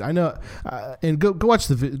did? I know, and go watch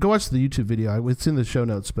the YouTube video. It's in the show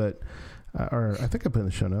notes, but or I think I put in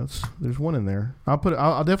the show notes. There's one in there.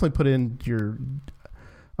 I'll definitely put in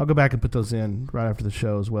I'll go back and put those in right after the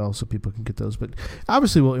show as well, so people can get those. But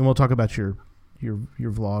obviously, we'll talk about your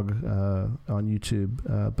vlog on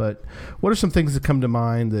YouTube. But what are some things that come to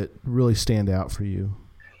mind that really stand out for you?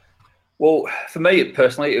 Well, for me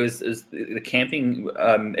personally, it was the camping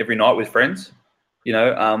every night with friends. You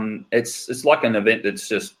know, it's like an event that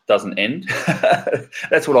just doesn't end.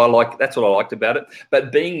 That's what I like. That's what I liked about it.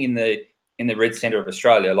 But being in the red centre of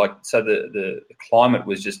Australia, the climate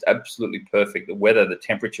was just absolutely perfect. The weather, the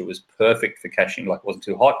temperature was perfect for caching. Like, it wasn't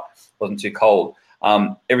too hot, wasn't too cold.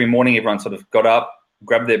 Every morning, everyone sort of got up,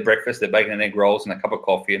 grabbed their breakfast, their bacon and egg rolls, and a cup of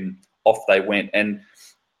coffee, and off they went. And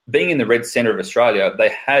being in the red centre of Australia, they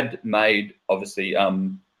had made, obviously, a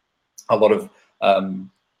lot of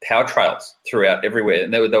power trails throughout everywhere.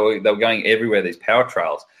 And they were going everywhere, these power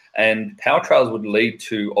trails. And power trails would lead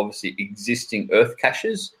to, obviously, existing earth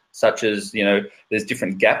caches, such as, you know, there's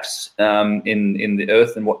different gaps in the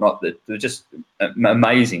earth and whatnot that they're just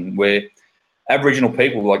amazing, where Aboriginal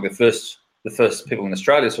people, like the first people in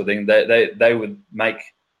Australia sort of thing, they would make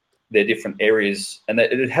their different areas, and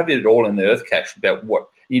it'd have it all in the Earth cache about what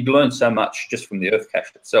you'd learn so much just from the Earth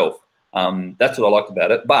cache itself. That's what I liked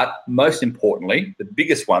about it. But most importantly, the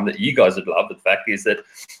biggest one that you guys would love, the fact is that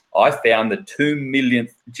I found the 2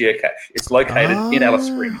 millionth geocache. It's located in Alice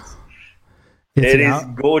Springs. It is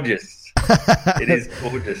gorgeous. It is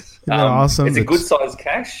gorgeous. Awesome. It's a good sized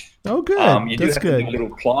cache. Oh, good. You do have to do a little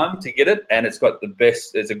climb to get it, and it's got the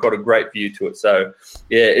best. It's got a great view to it. So,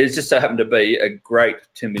 yeah, it's just so happened to be a great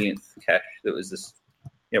 2 millionth cache. That was this.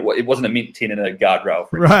 It wasn't a mint tin and a guardrail.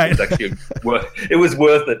 Right. It was actually it was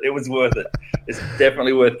worth it. It was worth it. It's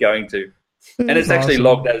definitely worth going to, and it's actually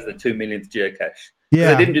logged as the 2 millionth geocache.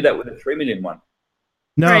 Yeah, they didn't do that with the 3 million one.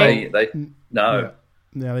 No, no.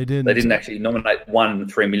 Yeah, they didn't. They didn't actually nominate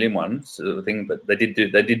 3 million one sort of thing, but they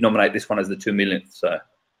did nominate this one as the 2 millionth. So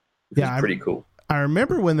it was pretty cool. I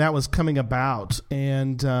remember when that was coming about,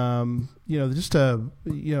 and it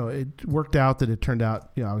worked out that it turned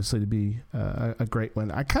out, obviously to be a great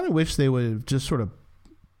one. I kind of wish they would have just sort of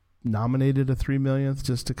nominated a 3 millionth,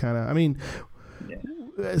 just to kind of. I mean,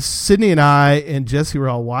 Sydney and I and Jesse were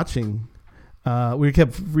all watching. We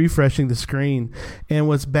kept refreshing the screen, and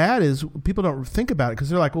what's bad is people don't think about it because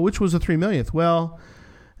they're like, "Well, which was the 3 millionth?" Well,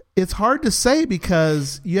 it's hard to say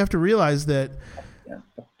because you have to realize that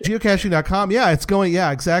geocaching.com, it's going,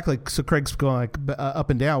 exactly. So Craig's going like up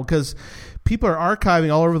and down because people are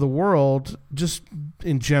archiving all over the world. Just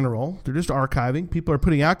in general, they're just archiving. People are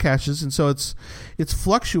putting out caches, and so it's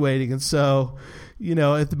fluctuating. And so,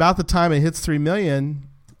 at about the time it hits 3 million,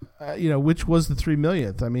 which was the 3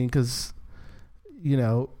 millionth? I mean, because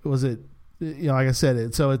was it, like I said,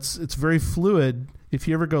 it's very fluid. If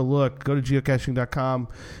you ever go to geocaching.com,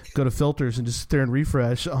 go to filters and just sit there and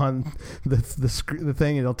refresh on the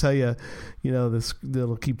thing, and it'll tell you,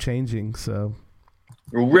 it'll keep changing. So,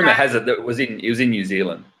 well, rumor has it that it was in New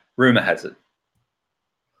Zealand. Rumor has it,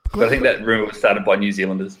 but I think that rumor was started by New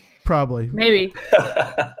Zealanders. Probably, maybe.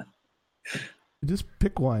 Just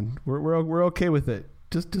pick one. We're okay with it.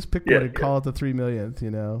 Just pick one and call it the 3 millionth.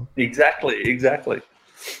 Exactly.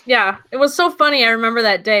 Yeah, it was so funny. I remember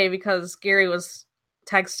that day because Gary was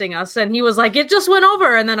texting us and he was like, "It just went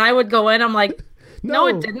over," and then I would go in. I'm like, "No,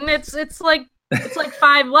 it didn't. It's like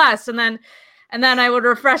 5 less," and then I would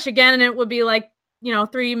refresh again, and it would be like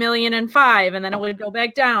 3,000,005, and then it would go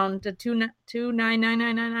back down to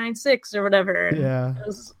 2,999,996 or whatever. And yeah,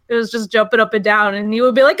 it was just jumping up and down, and he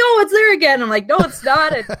would be like, "Oh, it's there again." I'm like, "No, it's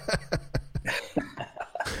not."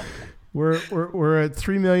 We're at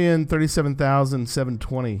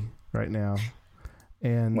 3,037,720 right now,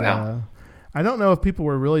 and wow. I don't know if people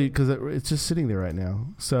were really, because it's just sitting there right now.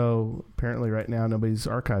 So apparently, right now nobody's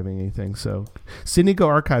archiving anything. So Sydney, go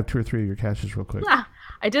archive 2 or 3 of your caches real quick.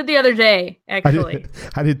 I did the other day, actually.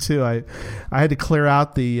 I did too. I had to clear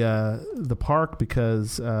out the park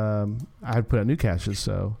because I had put out new caches.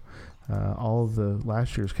 So all of the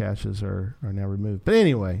last year's caches are now removed. But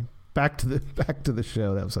anyway. Back to the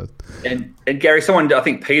show. That was and Gary, someone, I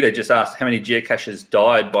think Peter, just asked how many geocaches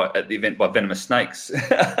died at the event by venomous snakes.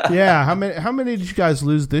 Yeah, how many did you guys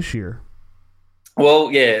lose this year? Well,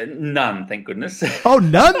 none, thank goodness. Oh,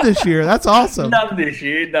 none this year. That's awesome. None this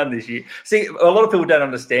year. See, a lot of people don't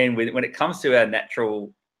understand when it comes to our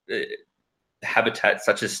natural habitats,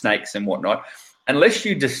 such as snakes and whatnot. Unless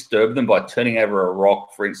you disturb them by turning over a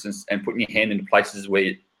rock, for instance, and putting your hand into places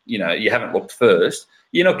where you haven't looked first,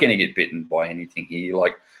 you're not going to get bitten by anything here.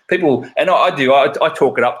 Like people, and I do, I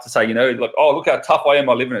talk it up to say, like, oh, look how tough I am.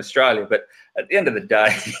 I live in Australia. But at the end of the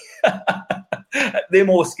day, they're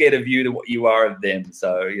more scared of you than what you are of them.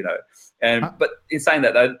 So, but in saying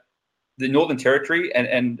that, though, the Northern Territory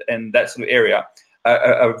and that sort of area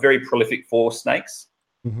are very prolific for snakes,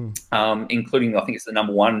 including, I think it's the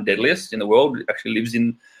number 1 deadliest in the world. It actually lives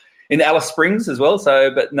in Alice Springs as well. So,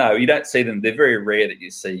 but no, you don't see them. They're very rare that you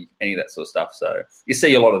see any of that sort of stuff. So you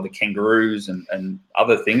see a lot of the kangaroos and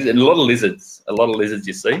other things, and a lot of lizards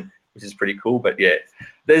you see, which is pretty cool. But yeah,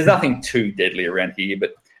 there's nothing too deadly around here.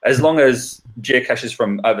 But as long as geocaches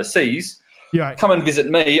from overseas come and visit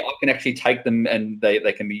me, I can actually take them and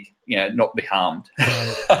they can be, not be harmed.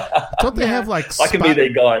 Right. Don't they have like I can be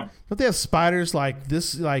their guide. Don't they have spiders like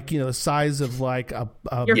this, like, the size of like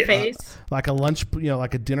your face, like a lunch,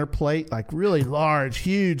 like a dinner plate, like really large,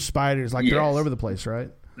 huge spiders, like they're all over the place, right?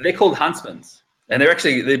 They're called huntsmans, and they're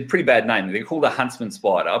a pretty bad name. They're called a huntsman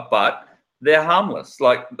spider, but they're harmless.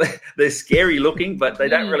 Like they're scary looking, but they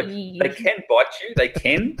don't really. They can bite you. They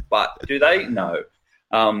can, but do they? No.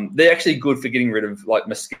 They're actually good for getting rid of like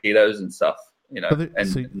mosquitoes and stuff,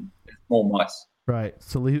 and small mice. Right.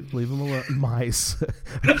 So leave them alone. Mice.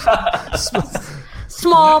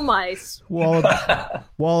 Small mice.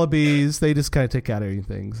 Wallabies. They just kind of take out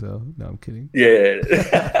anything. So no, I'm kidding. Yeah.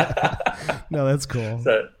 No, that's cool.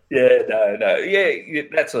 So no. Yeah,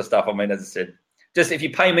 that sort of stuff. I mean, as I said, just if you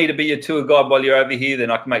pay me to be your tour guide while you're over here,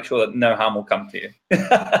 then I can make sure that no harm will come to you.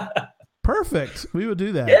 Perfect. We will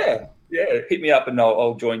do that. Yeah. Hit me up and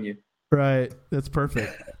I'll join you. Right. That's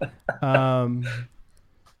perfect. Amazing.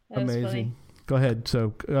 Funny. Go ahead. So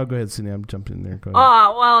go ahead, Cindy. I'm jumping in there. Go ahead.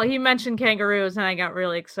 Oh, well, he mentioned kangaroos, and I got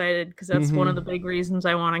really excited because that's one of the big reasons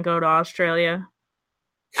I want to go to Australia.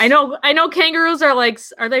 I know kangaroos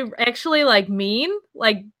are they actually like mean?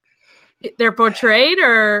 Like they're portrayed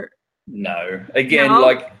or? No. Again,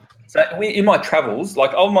 like so in my travels,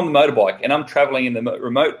 like I'm on the motorbike and I'm traveling in the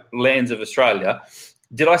remote lands of Australia.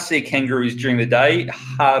 Did I see kangaroos during the day?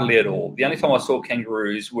 Hardly at all. The only time I saw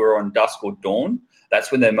kangaroos were on dusk or dawn. That's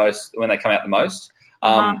when they come out the most.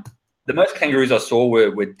 The most kangaroos I saw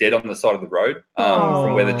were dead on the side of the road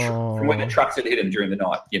from where the trucks had hit them during the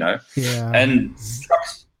night. You know, and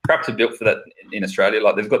trucks are built for that in Australia.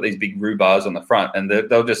 Like they've got these big rhubards on the front, and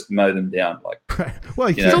they'll just mow them down. Like,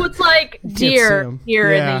 well, so it's like deer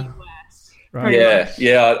here in the US. Right.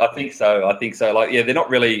 Yeah, I think so. Like, they're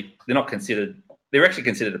not considered. They're actually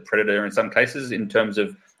considered a predator in some cases in terms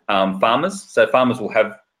of farmers. So farmers will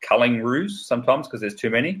have culling roos sometimes because there's too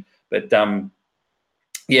many. But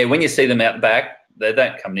when you see them out back, they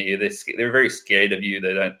don't come near you. They're very scared of you.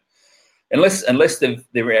 They don't unless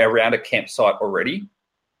they're around a campsite already,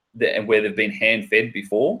 and where they've been hand fed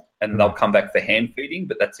before, and they'll come back for hand feeding.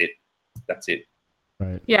 But that's it.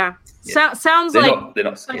 Right. Yeah. Sounds they're not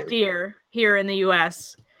like deer here in the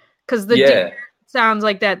US because the deer sounds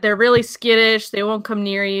like that. They're really skittish. They won't come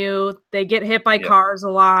near you. They get hit by cars a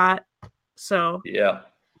lot. So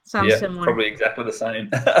sounds similar. Probably exactly the same.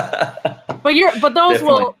 but those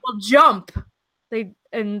will jump. I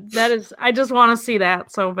just want to see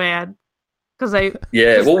that so bad because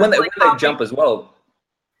when they jump as well.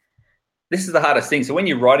 This is the hardest thing. So when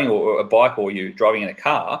you're riding a bike or you're driving in a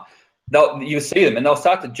car, you see them and they'll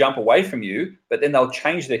start to jump away from you, but then they'll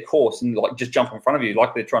change their course and like just jump in front of you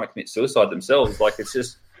like they're trying to commit suicide themselves. Like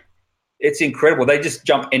it's incredible. They just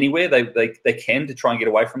jump anywhere they can to try and get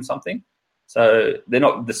away from something. So they're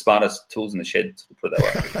not the smartest tools in the shed, to put it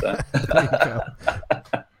that way.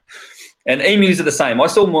 So. And emus are the same. I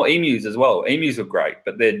saw more emus as well. Emus are great,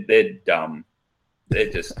 but they're dumb.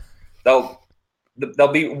 They're just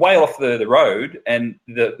they'll be way off the road, and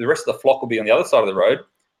the rest of the flock will be on the other side of the road,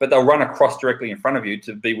 but they'll run across directly in front of you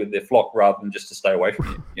to be with their flock rather than just to stay away from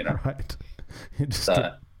you. You know, right? Just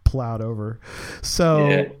get plowed over.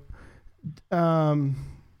 So,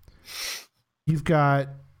 you've got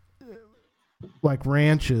like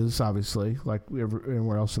ranches, obviously, like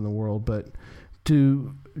everywhere else in the world. But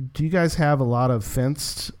do you guys have a lot of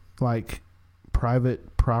fenced, like,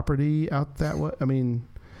 private property out that way? I mean,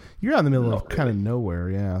 you're out in the middle of kind of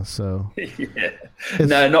nowhere, so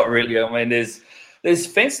no, not really. I mean, there's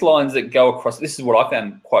fence lines that go across. This is what I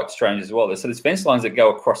found quite strange as well. So there's fence lines that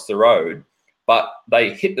go across the road, but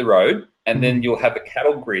they hit the road, and then you'll have a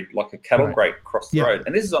cattle grid, like a cattle grate across the road.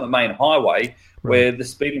 And this is on a main highway where the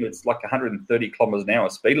speed limit's like 130 kilometers an hour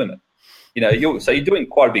speed limit. You know, you're doing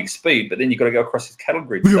quite a big speed, but then you've got to go across this cattle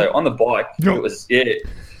grid. So on the bike,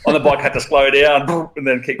 on the bike I had to slow down and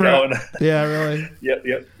then keep going. Yeah, really.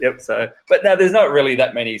 Yep. So, but no, there's not really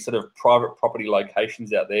that many sort of private property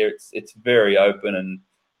locations out there. It's very open and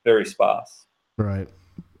very sparse. Right.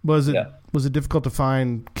 Was it difficult to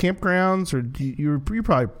find campgrounds, or you're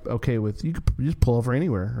probably okay with you could just pull over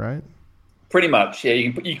anywhere, right? Pretty much, yeah.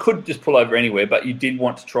 You could just pull over anywhere, but you did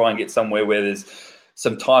want to try and get somewhere where there's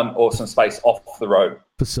some time or some space off the road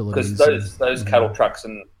facilities, because those cattle trucks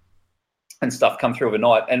and stuff come through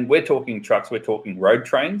overnight. And we're talking trucks, we're talking road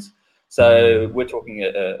trains. So we're talking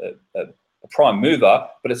a prime mover,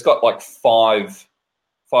 but it's got like five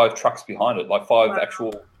trucks behind it, like five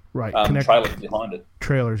actual trailers behind it.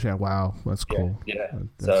 Trailers, yeah. Wow, that's cool. Yeah.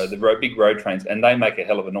 So the big road trains, and they make a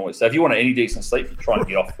hell of a noise. So if you want any decent sleep, you try and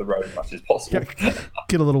get off the road as much as possible.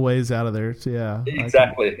 Get a little ways out of there. So, yeah.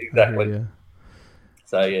 Exactly.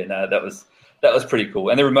 So yeah, no, that was pretty cool,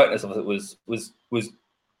 and the remoteness of it was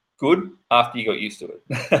good after you got used to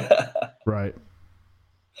it. Right.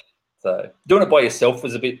 So doing it by yourself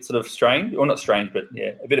was a bit sort of strange, or not strange, but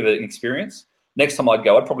yeah, a bit of an experience. Next time I'd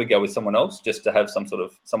probably go with someone else just to have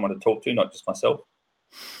someone to talk to, not just myself.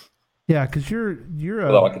 Yeah, because you're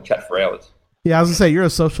although I could chat for hours. Yeah, I was gonna say you're a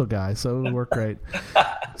social guy, so it would work great.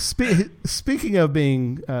 Speaking of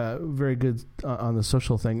being very good on the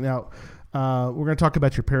social thing, now we're going to talk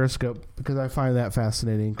about your Periscope because I find that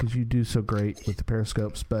fascinating because you do so great with the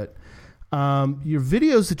Periscopes. But your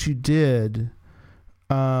videos that you did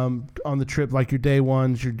on the trip, like your day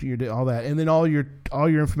ones, your all that, and then all your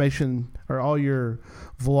information or all your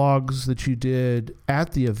vlogs that you did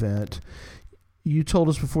at the event. You told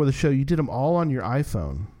us before the show you did them all on your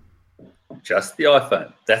iPhone. Just the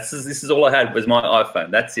iPhone. This is all I had was my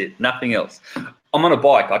iPhone. That's it. Nothing else. I'm on a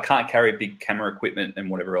bike. I can't carry big camera equipment and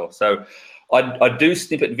whatever else. So I do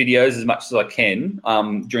snippet videos as much as I can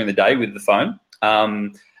during the day with the phone.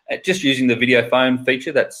 Just using the video phone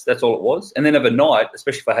feature. That's all it was. And then overnight,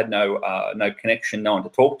 especially if I had no connection, no one to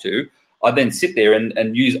talk to, I'd then sit there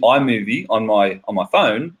and use iMovie on my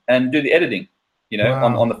phone and do the editing,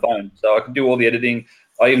 Wow. on the phone. So I could do all the editing.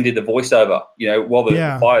 I even did the voiceover, while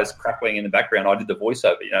the fire's crackling in the background, I did the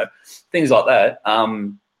voiceover, things like that,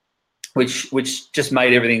 which just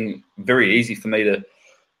made everything very easy for me to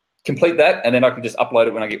complete that, and then I could just upload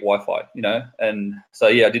it when I get Wi-Fi, And so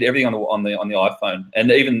I did everything on the iPhone,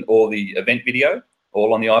 and even all the event video,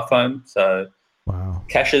 all on the iPhone. So wow,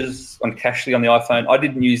 caches on Cachly on the iPhone. I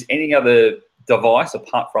didn't use any other device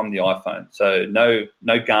apart from the iPhone. So no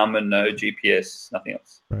Garmin, no GPS, nothing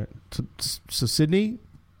else. Right. So Sydney,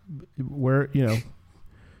 where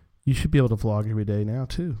you should be able to vlog every day now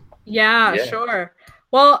too. Yeah, sure.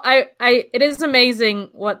 Well, it is amazing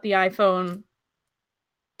what the iPhone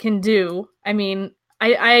can do. I mean,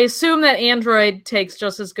 I assume that Android takes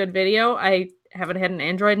just as good video. I haven't had an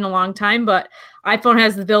Android in a long time, but iPhone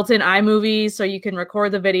has the built-in iMovie, so you can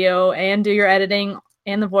record the video and do your editing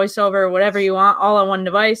and the voiceover, whatever you want, all on one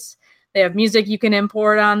device. They have music you can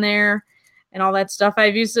import on there and all that stuff.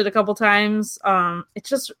 I've used it a couple times.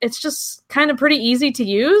 It's just kind of pretty easy to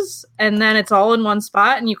use, and then it's all in one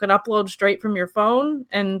spot, and you can upload straight from your phone,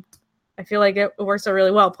 and I feel like it works out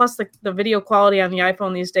really well. Plus, the video quality on the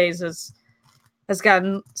iPhone these days has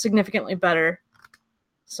gotten significantly better.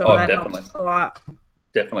 So that definitely helps a lot.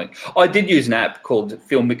 Definitely. I did use an app called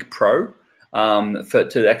Filmic Pro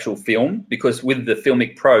to actual film, because with the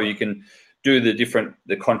Filmic Pro you can do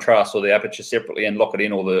the contrast or the aperture separately and lock it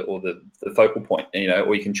in or the focal point,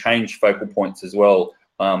 or you can change focal points as well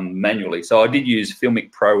manually. So I did use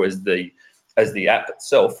Filmic Pro as the app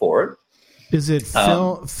itself for it. Is it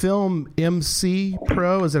Film MC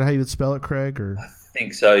Pro? Is that how you would spell it, Craig? Or I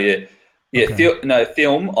think so. Yeah. Okay.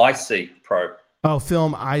 Film IC Pro. Oh,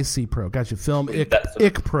 Film IC Pro. Gotcha. Film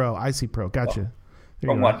IC Pro. IC Pro. Gotcha.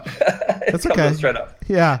 Wrong one. That's okay. Straight up.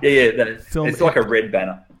 Yeah. Yeah. It's like a red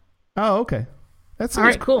banner. Oh, okay. That's all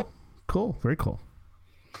right. Cool. Cool. Very cool.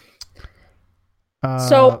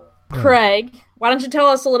 So, Craig, why don't you tell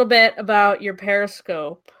us a little bit about your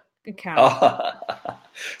Periscope account?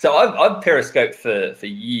 So I've Periscoped for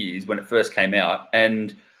years when it first came out,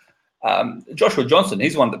 and Joshua Johnson,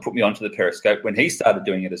 he's the one that put me onto the Periscope when he started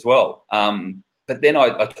doing it as well. But then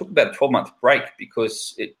I took about a 12-month break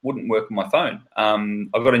because it wouldn't work on my phone.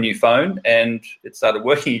 I got a new phone and it started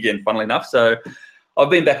working again, funnily enough. So I've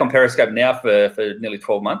been back on Periscope now for nearly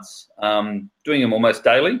 12 months, doing them almost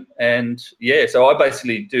daily. And so I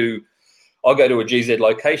basically I'll go to a GZ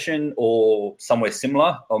location or somewhere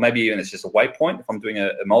similar, or maybe even it's just a waypoint if I'm doing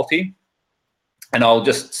a multi. And I'll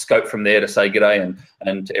just scope from there to say g'day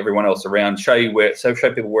and to everyone else around, show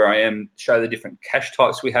people where I am, show the different cache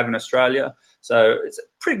types we have in Australia. So it's a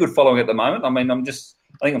pretty good following at the moment. I mean, I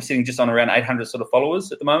think I'm sitting just on around 800 sort of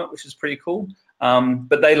followers at the moment, which is pretty cool.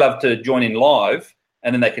 But they love to join in live,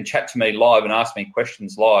 and then they can chat to me live and ask me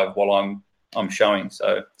questions live while I'm showing.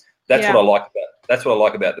 So that's what I like about. That's what I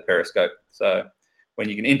like about the Periscope. So when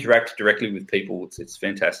you can interact directly with people, it's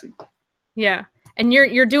fantastic. Yeah. And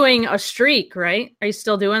you're doing a streak, right? Are you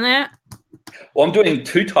still doing that? Well, I'm doing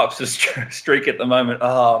two types of streak at the moment.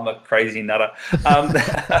 Oh, I'm a crazy nutter.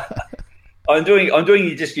 I'm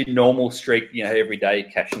doing just your normal streak, every day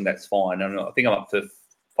caching. That's fine. And I think I'm up to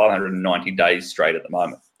 590 days straight at the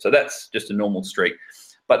moment. So that's just a normal streak.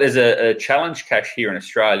 But there's a challenge cache here in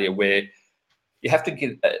Australia where you have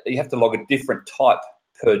to log a different type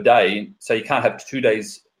per day. So you can't have 2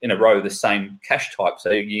 days in a row the same cache type. So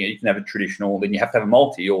you can have a traditional, then you have to have a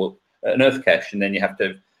multi or an earth cache, and then you have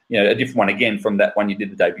to have a different one again from that one you did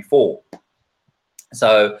the day before.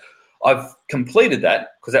 So I've completed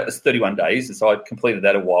that because that was 31 days, and so I completed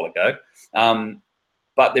that a while ago.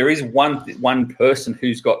 But there is one person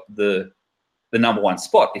who's got the number one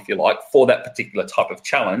spot, if you like, for that particular type of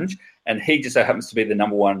challenge, and he just so happens to be the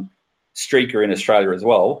number one streaker in Australia as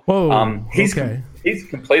well. Whoa, he's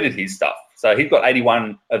completed his stuff. So he's got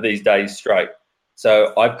 81 of these days straight.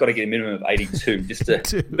 So I've got to get a minimum of 82 just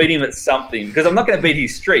to beat him at something, because I'm not going to beat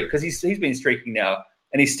his streak, because he's been streaking now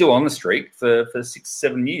and he's still on the streak for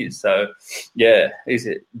 6-7 years. So, yeah, he's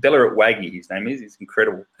Bella at Waggy. His name is. He's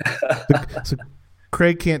incredible. So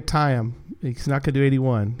Craig can't tie him. He's not going to do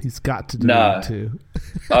 81. He's got to do 82.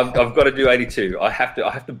 I've got to do 82. I have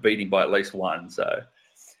to beat him by at least one. So,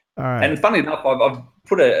 all right. And funny enough, I've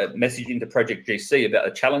put a message into Project GC about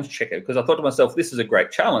a challenge checker because I thought to myself, this is a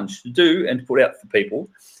great challenge to do and to put out for people.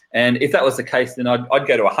 And if that was the case, then I'd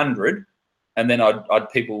go to 100, and then I'd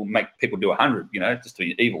make people do 100, just to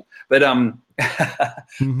be evil. But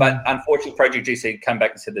but unfortunately, Project GC came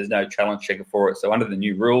back and said there's no challenge checker for it. So under the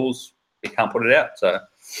new rules, we can't put it out.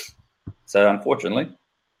 So unfortunately,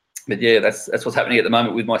 but yeah, that's what's happening at the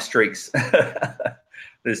moment with my streaks.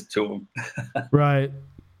 There's two of them. Right.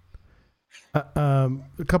 A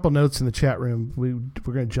couple notes in the chat room. We're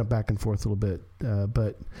going to jump back and forth a little bit,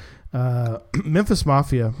 but Memphis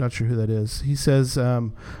Mafia, not sure who that is. He says,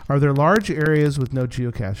 "Are there large areas with no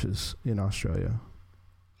geocaches in Australia?"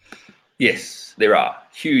 Yes, there are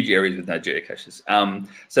huge areas with no geocaches.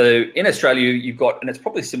 So in Australia, you've got, and it's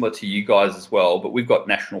probably similar to you guys as well, but we've got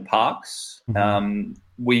national parks. Mm-hmm.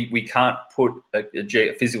 We can't put a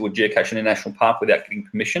physical geocache in a national park without getting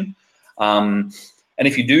permission. And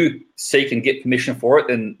if you do seek and get permission for it,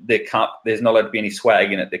 then there's not allowed to be any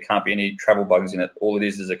swag in it. There can't be any travel bugs in it. All it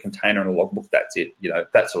is a container and a logbook. That's it,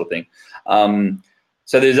 that sort of thing.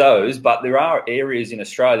 So there's those, but there are areas in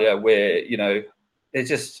Australia where,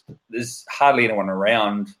 there's hardly anyone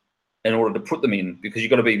around in order to put them in, because you've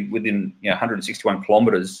got to be within 161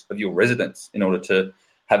 kilometres of your residence in order to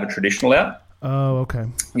have a traditional out. Oh, okay.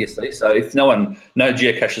 Yes, so if no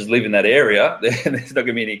geocaches live in that area, then there's not going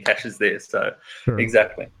to be any caches there. So sure.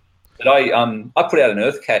 Exactly. But I put out an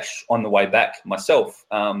earth cache on the way back myself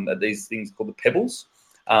at these things called the Pebbles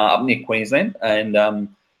up near Queensland, and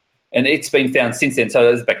it's been found since then. So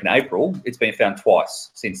that was back in April. It's been found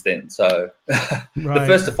twice since then. So right. The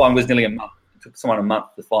first to find was nearly a month. It took someone a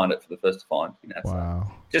month to find it for the first to find. Wow.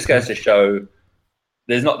 So just goes to show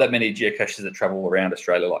there's not that many geocaches that travel around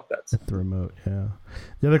Australia like that. At the remote, yeah.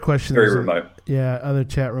 The other question very remote. Other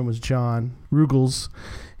chat room was John Rugels.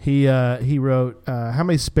 He wrote, how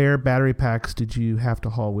many spare battery packs did you have to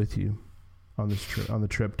haul with you on the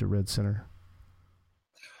trip to Red Center?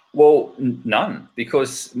 Well, none,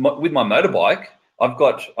 because with my motorbike, I've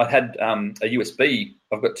got two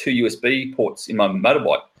USB ports in my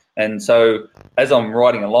motorbike. And so as I'm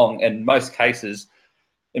riding along, and in most cases,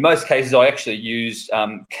 I actually used,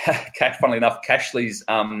 funnily enough, Cashly's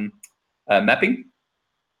mapping,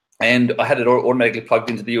 and I had it automatically plugged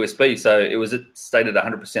into the USB, so it was stayed at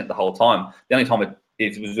 100% the whole time. The only time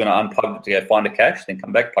it was going to unplug it to go find a cache, then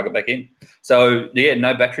come back, plug it back in. So, yeah,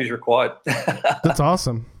 no batteries required. That's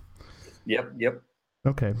awesome. Yep.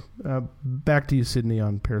 Okay. Back to you, Sydney,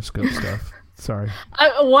 on Periscope stuff. Sorry.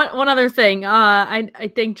 One other thing. I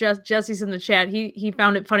think Jesse's in the chat. He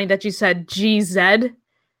found it funny that you said GZ.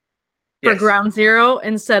 For ground zero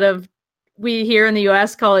instead of, we here in the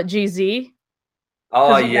U.S. call it GZ.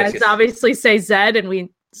 Oh, yes. It's obviously say Z, and he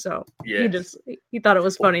thought it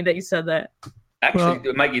was funny that you said that. Actually,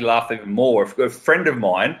 to make you laugh even more, a friend of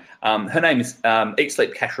mine, her name is Eat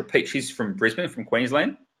Sleep Cache Repeat. She's from Brisbane, from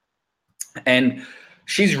Queensland, and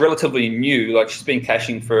she's relatively new. Like, she's been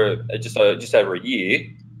caching for just over a year,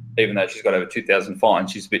 even though she's got over 2,000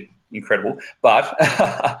 finds. She's a bit incredible, but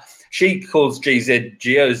she calls GZ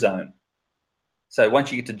Geozone. So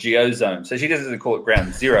once you get to Geozone, so she doesn't call it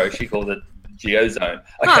ground zero, she calls it Geozone.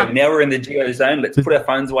 Okay, Now we're in the Geozone. Let's put our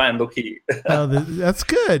phones away and look here. That's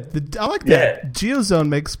good. I like that. Yeah. Geozone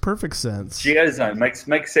makes perfect sense. Geozone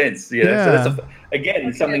makes sense. Yeah. So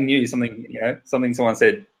that's something new, something someone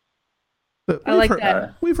said. But I like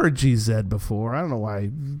that. We've heard GZ before. I don't know why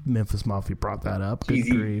Memphis Mafia brought that up. Good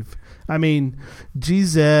grief. I mean,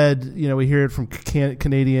 GZ, we hear it from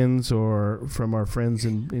Canadians or from our friends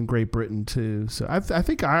in Great Britain too. So I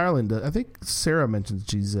think Ireland, I think Sarah mentions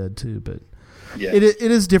GZ too, but it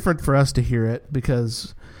is different for us to hear it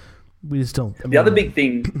because we just don't. The other big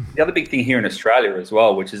thing here in Australia as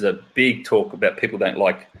well, which is a big talk about people don't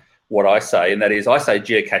like what I say, and that is I say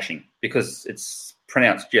geocaching because it's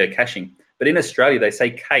pronounced geocaching. But in Australia, they say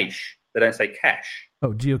cache. They don't say cache.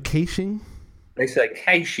 Oh, geocaching? They say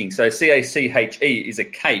caching. So C-A-C-H-E is a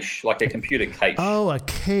cache, like a computer cache. Oh, a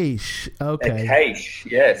cache. Okay. A cache,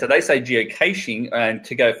 yeah. So they say geocaching, and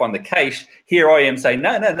to go find the cache, here I am saying,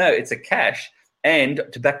 no, it's a cache. And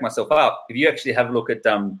to back myself up, if you actually have a look at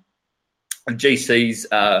GC's,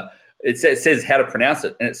 it says how to pronounce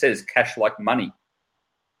it, and it says cash like money.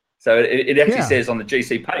 So it actually says on the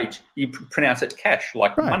GC page, you pronounce it cash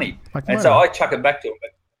like money. Like money. So I chuck it back to him.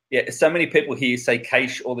 Yeah, so many people here say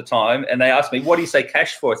cache all the time, and they ask me, "What do you say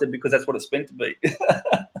cache for?" I said, "Because that's what it's meant to be."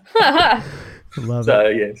 Love so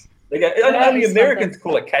it. yes, they go. Only Americans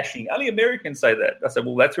call it caching. Only Americans say that. I said,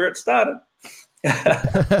 "Well, that's where it started."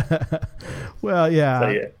 Well, yeah. So,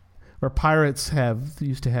 yeah. Or pirates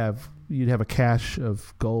used to have. You'd have a cache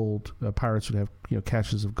of gold. Pirates would have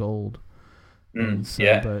caches of gold. So,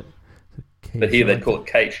 yeah. But here they call it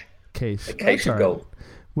cache. Case. A cache of gold.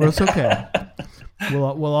 Well, it's okay.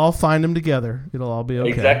 We'll all find them together. It'll all be okay.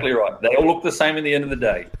 Exactly right. They all look the same at the end of the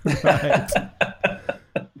day.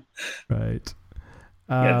 Right.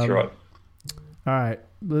 That's right. All right.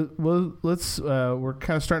 Well, let's. We're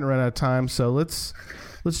kind of starting to run out of time, so let's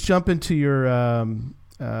jump into your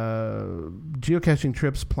geocaching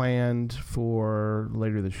trips planned for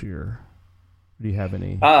later this year. Do you have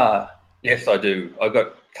any? Yes, I do. I've got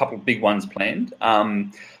a couple of big ones planned.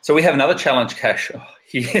 So we have another challenge cache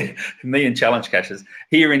here, me and challenge caches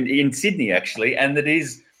here in Sydney, actually, and that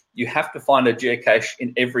is you have to find a geocache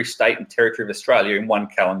in every state and territory of Australia in one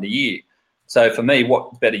calendar year. So for me,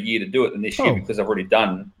 what better year to do it than this year, because I've already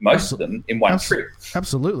done most of them in one trip.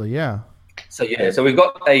 Absolutely, yeah. So so we've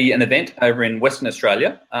got an event over in Western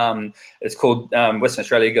Australia. It's called Western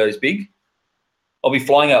Australia Goes Big. I'll be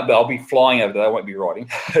flying over there. I won't be riding.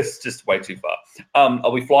 It's just way too far.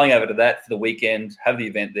 I'll be flying over to that for the weekend, have the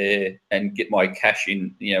event there, and get my cache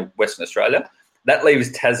in Western Australia. That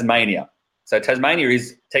leaves Tasmania. So Tasmania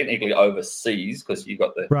is technically overseas because you've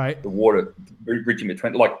got the water bridge in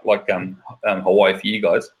between, like Hawaii for you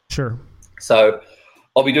guys. Sure. So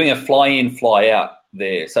I'll be doing a fly-in, fly-out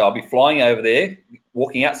there. So I'll be flying over there,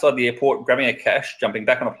 walking outside the airport, grabbing a cache, jumping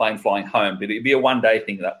back on a plane, flying home. But it'll be a one-day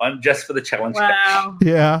thing, that one, just for the challenge cache.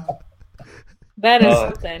 Yeah. That is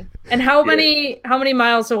something. And how many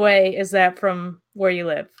miles away is that from where you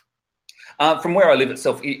live? From where I live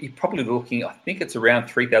itself, you're probably looking, I think it's around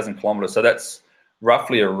 3,000 kilometres. So that's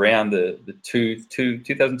roughly around the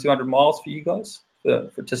 2,200 miles for you guys, for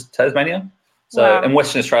just Tasmania. So, and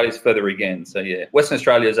Western Australia is further again. So, yeah, Western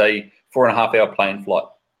Australia is a 4.5-hour plane flight.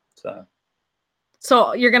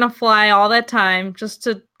 So you're going to fly all that time just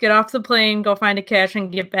to get off the plane, go find a cache,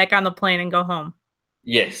 and get back on the plane and go home?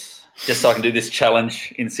 Yes, just so I can do this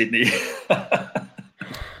challenge in Sydney.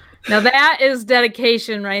 Now that is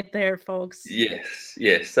dedication right there, folks.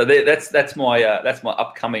 Yes. So that's my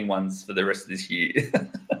upcoming ones for the rest of this year.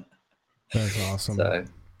 That's awesome. So,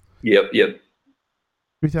 yep.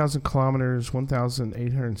 3,000 kilometers,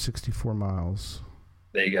 1,864 miles.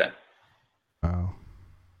 There you go. Wow.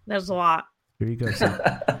 That's a lot. Here you go.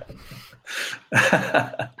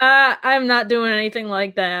 I'm not doing anything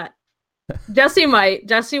like that. Jesse might.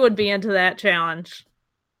 Jesse would be into that challenge.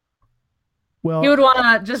 Well, he would want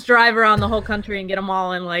to just drive around the whole country and get them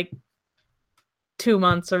all in like 2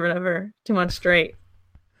 months or whatever, 2 months straight.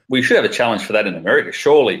 We should have a challenge for that in America.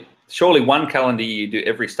 Surely one calendar year you do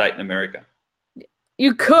every state in America.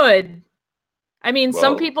 You could. I mean,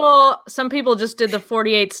 some people just did the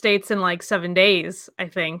 48 states in like 7 days, I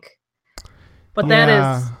think. But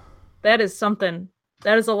that is something.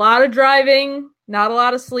 That is a lot of driving, not a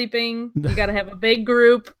lot of sleeping. You got to have a big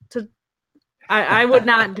group to. I would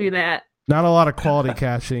not do that. Not a lot of quality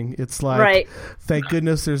caching. It's like, thank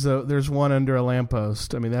goodness there's one under a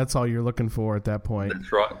lamppost. I mean, that's all you're looking for at that point.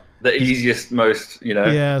 That's right. The easiest, most,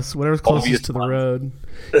 Yes, whatever's closest to the road.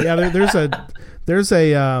 Yeah, there's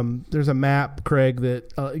a map, Craig,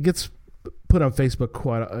 that it gets put on Facebook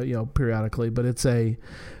quite periodically, but it's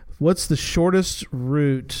what's the shortest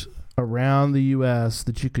route around the U.S.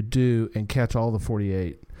 that you could do and catch all the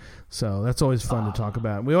 48. So that's always fun to talk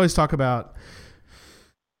about. We always talk about.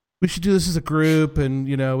 We should do this as a group, and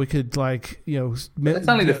we could That's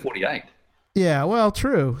only the 48. Yeah, well,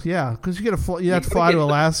 true. Yeah, because you have to fly to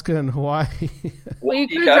Alaska and Hawaii. Well, you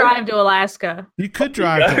could drive to Alaska. You could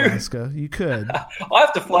drive to Alaska. You could. I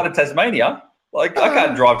have to fly to Tasmania. I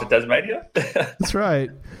can't drive to Tasmania. That's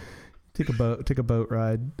right. Take a boat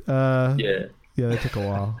ride. Yeah, that took a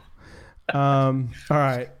while. All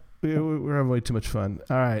right, we're having way too much fun.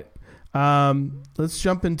 All right. Let's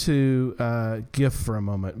jump into GIF for a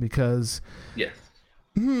moment because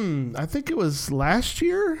I think it was last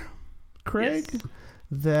year, Craig,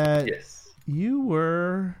 that you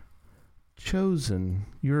were chosen.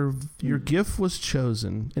 Your GIF was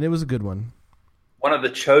chosen, and it was a good one. One of the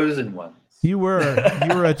chosen ones. You were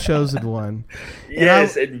a chosen one.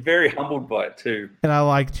 Yes, and very humbled by it too. And I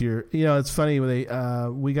liked your. It's funny we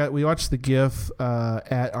watched the GIF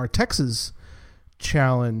at our Texas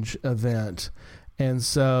challenge event, and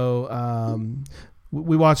so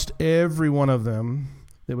we watched every one of them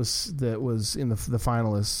that was in the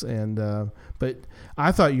finalists, and but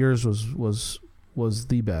I thought yours was was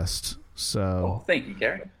the best. So thank you,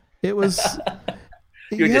 Gary. it was.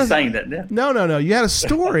 You're just saying that now. No. You had a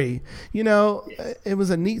story. Yes. It was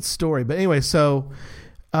a neat story. But anyway, so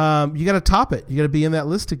you got to top it. You got to be in that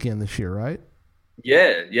list again this year, right?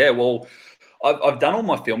 Yeah. Well, I've done all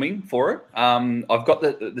my filming for it. I've got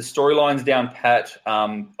the storylines down pat.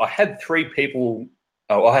 I had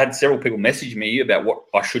several people message me about what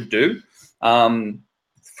I should do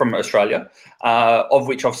from Australia, of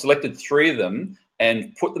which I've selected 3 of them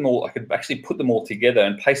and put them all. I could actually put them all together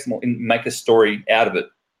and paste them all and make a story out of it.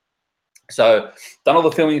 So done all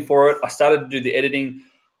the filming for it. I started to do the editing.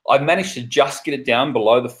 I managed to just get it down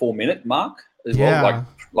below the 4-minute mark as well,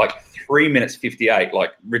 like 3 minutes 58,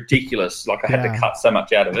 like ridiculous. Like I had to cut so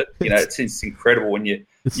much out of it. It's incredible when you've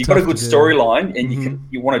got a good storyline and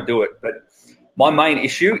you want to do it. But my main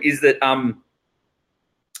issue is that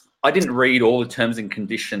I didn't read all the terms and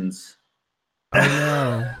conditions.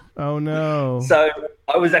 Oh no. So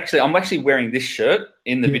I'm actually wearing this shirt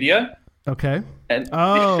in the video. Okay. And this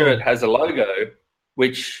shirt has a logo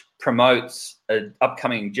which promotes an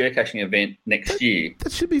upcoming geocaching event next year.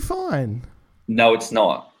 That should be fine. No, it's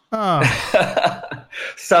not. Oh.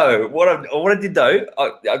 So what I did though,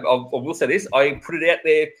 I will say this: I put it out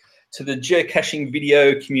there to the geocaching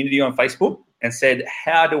video community on Facebook and said,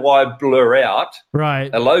 "How do I blur out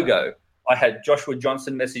a logo?" I had Joshua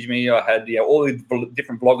Johnson message me. I had all the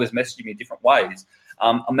different bloggers messaging me different ways.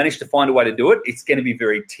 I managed to find a way to do it. It's going to be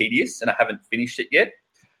very tedious, and I haven't finished it yet.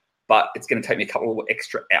 But it's going to take me a couple of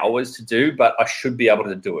extra hours to do. But I should be able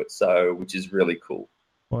to do it, which is really cool.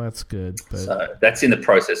 Well, that's good. But... So that's in the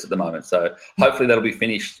process at the moment. So hopefully that'll be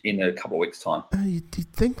finished in a couple of weeks' time. You'd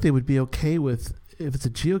think they would be okay with if it's a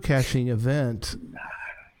geocaching event.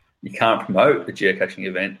 You can't promote a geocaching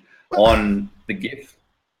event on the GIF.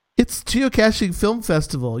 It's Geocaching Film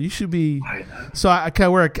Festival. You should be. I know. So I could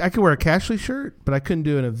wear a Cashly shirt, but I couldn't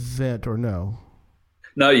do an event or no.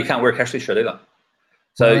 No, you can't wear a Cashly shirt either.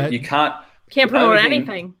 So you can't. Can't promote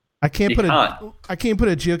anything. I can't put a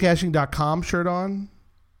geocaching.com shirt on.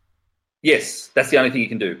 Yes, that's the only thing you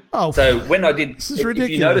can do. Oh, so when I did, this is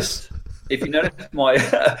ridiculous. If you noticed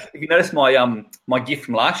my my gift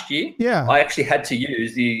from last year, I actually had to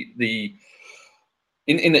use the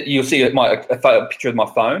you'll see a picture of my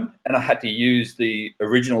phone, and I had to use the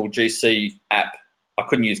original GC app. I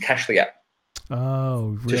couldn't use Cashly app.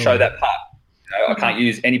 Oh, really? To show that part. I can't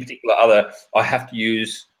use any particular other. I have to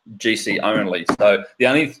use GC only. So the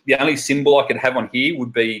only symbol I could have on here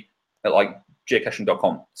would be like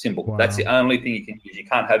geocaching.com symbol. Wow. That's the only thing you can use. You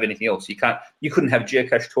can't have anything else. You couldn't have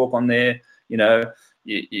geocache talk on there.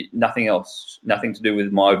 Nothing else. Nothing to do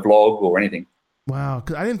with my vlog or anything. Wow,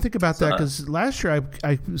 because I didn't think about that. Because last year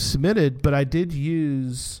I submitted, but I did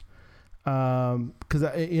use because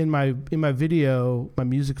in my video, my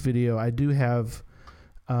music video, I do have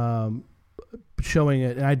showing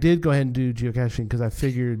it, and I did go ahead and do geocaching because I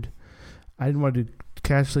figured I didn't want to do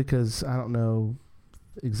Cashly because I don't know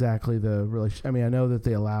exactly the relation. I mean, I know that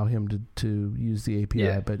they allow him to use the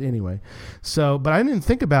API, but anyway. So, but I didn't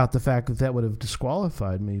think about the fact that would have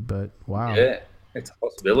disqualified me. But wow, yeah, it's a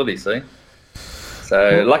possibility. See.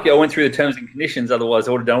 So lucky I went through the terms and conditions. Otherwise,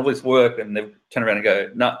 I would have done all this work, and they've turned around and go,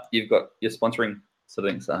 "No, you're sponsoring sort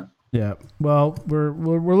of thing." So yeah, well,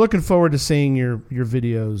 we're looking forward to seeing your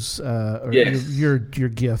videos, or your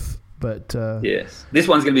GIF. But yes, this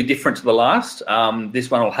one's going to be different to the last. This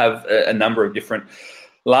one will have a number of different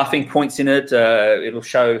laughing points in it. It'll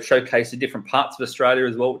showcase the different parts of Australia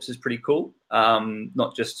as well, which is pretty cool.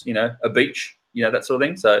 Not just a beach. That sort of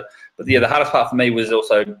thing. So, but the hardest part for me was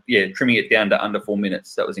also, trimming it down to under 4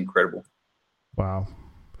 minutes. That was incredible. Wow.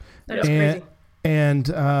 That's crazy. And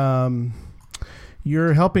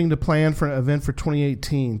you're helping to plan for an event for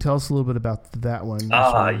 2018. Tell us a little bit about that one.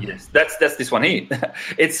 Yes. That's this one here.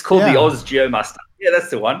 It's called the Oz GeoMuster. Yeah, that's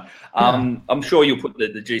the one. I'm sure you'll put the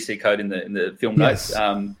GC code in the film notes.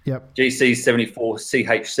 Yep.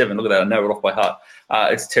 GC74CH7. Look at that. I know it off by heart.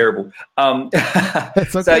 It's terrible.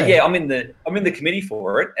 That's okay. So yeah, I'm in the committee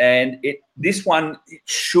for it, and this one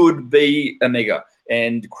should be a mega.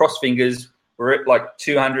 And cross fingers, we're at like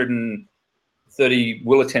 230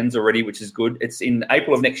 will attends already, which is good. It's in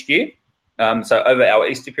April of next year, so over our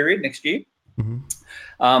Easter period next year. Mm-hmm.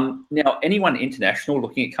 Now, anyone international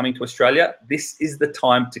looking at coming to Australia, this is the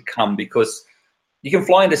time to come because you can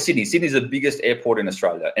fly into Sydney. Sydney's the biggest airport in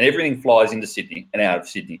Australia, and everything flies into Sydney and out of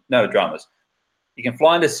Sydney. No dramas. You can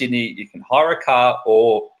fly into Sydney, you can hire a car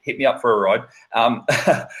or hit me up for a ride.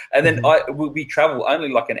 And then we travel only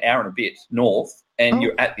like an hour and a bit north, and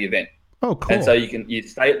you're at the event. Oh, cool. And so you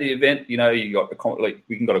stay at the event, we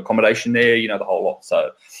can got accommodation there, the whole lot.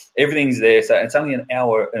 So everything's there. So it's only an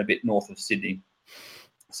hour and a bit north of Sydney.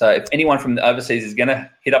 So if anyone from the overseas is going to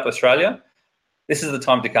hit up Australia, this is the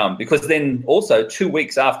time to come, because then also 2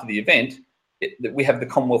 weeks after the event, we have the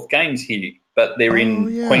Commonwealth Games here, but they're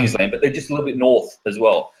in Queensland, but they're just a little bit north as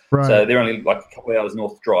well. Right. So they're only like a couple of hours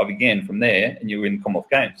north drive again from there, and you're in Commonwealth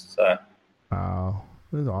Games. So wow,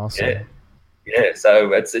 that's awesome. Yeah.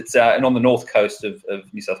 So it's and on the north coast of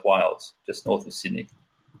New South Wales, just north of Sydney.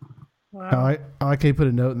 Wow. I like how you put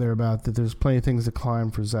a note in there about that. There's plenty of things to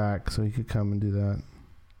climb for Zach, so he could come and do that.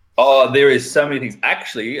 Oh, there is so many things.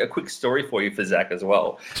 Actually, a quick story for you for Zach as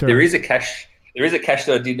well. Sure. There is a cache that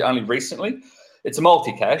I did only recently. It's a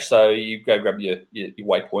multi-cache, so you go grab your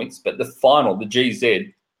waypoints. But the final, the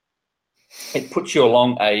GZ, it puts you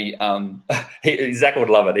along a Zach would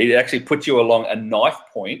love it. It actually puts you along a knife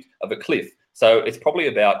point of a cliff. So it's probably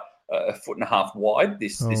about a foot and a half wide,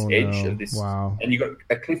 this edge of this. Wow. And you've got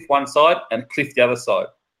a cliff one side and a cliff the other side.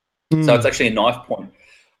 So it's actually a knife point.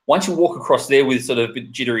 Once you walk across there with sort of a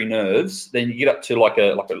bit jittery nerves, then you get up to like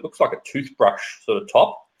it looks like a toothbrush sort of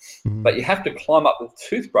top, but you have to climb up with a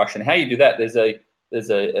toothbrush. And how you do that? There's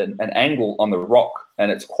an angle on the rock,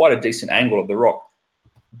 and it's quite a decent angle of the rock.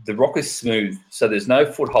 The rock is smooth, so there's no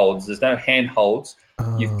footholds, there's no handholds.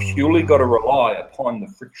 You've purely got to rely upon the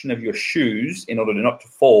friction of your shoes in order not to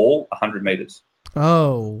fall 100 meters.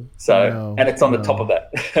 And it's on the top of that.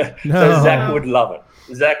 So Zach would love it.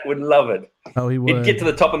 Zach would love it. Oh, he would. He'd get to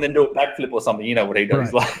the top and then do a backflip or something. You know what he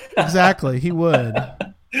does. Right. Exactly, he would.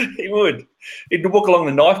 He would. He'd walk along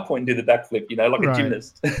the knife point and do the backflip, like a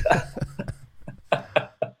gymnast.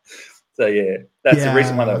 So yeah, that's the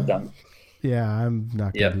recent one that I've done. Yeah, I'm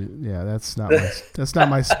not gonna do. Yeah, that's not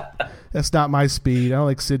my speed. I don't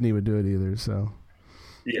think Sydney would do it either. So.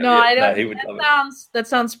 I don't. No, he would love it. That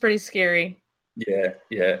sounds pretty scary. Yeah.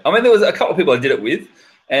 I mean, there was a couple of people I did it with,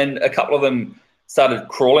 and a couple of them started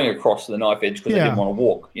crawling across the knife edge because they didn't want to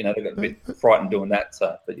walk. They got a bit frightened doing that.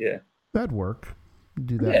 So, but yeah, that'd work.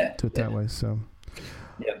 Do that. Do it that way. So.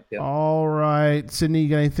 Yeah. All right, Sydney, you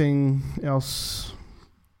got anything else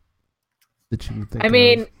that you can think of? I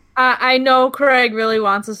mean, I know Craig really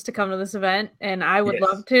wants us to come to this event, and I would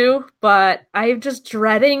love to, but I'm just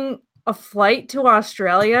dreading a flight to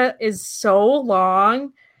Australia is so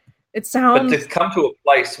long. It sounds. But to come to a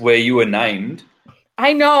place where you were named.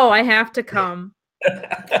 I know I have to come.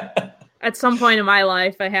 At some point in my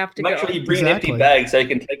life, I have to Make go. sure you bring an empty bag so you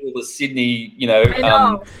can take all the Sydney,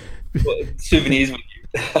 souvenirs with you.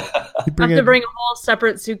 I have to bring a whole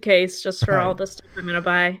separate suitcase just for all the stuff I'm going to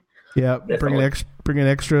buy. Yeah, bring an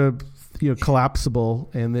extra, collapsible,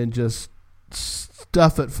 and then just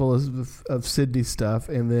stuff it full of Sydney stuff,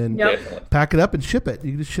 and then pack it up and ship it.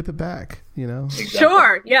 You can just ship it back. Exactly.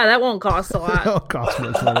 Sure, yeah, that won't cost a lot. It won't cost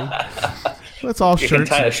much money. That's all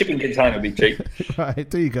shirts. Shipping container would be cheap. Right,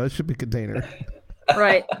 there you go, shipping container.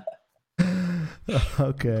 Right.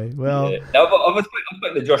 Okay, well. Yeah. Now, I've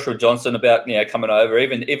spoken to Joshua Johnson about coming over.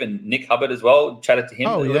 Even Nick Hubbard as well. Chatted to him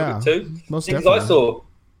a little bit too. Most because definitely. I saw.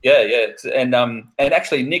 Yeah, and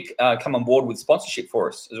actually Nick come on board with sponsorship for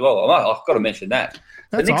us as well. I've got to mention that.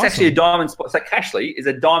 So Nick's awesome. actually a diamond sponsor. So Cashley is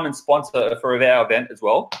a diamond sponsor for our event as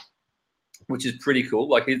well, which is pretty cool.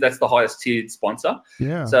 Like that's the highest tiered sponsor.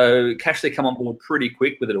 Yeah. So Cashley come on board pretty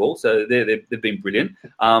quick with it all. So they've been brilliant.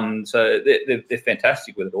 So they're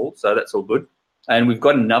fantastic with it all. So that's all good. And we've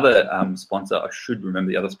got another sponsor. I should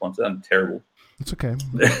remember the other sponsor. I'm terrible. It's okay.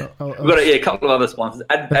 We've got a couple of other sponsors.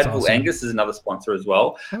 Advil awesome. Angus is another sponsor as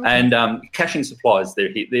well. Okay. And Caching Supplies, they're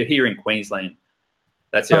here in Queensland.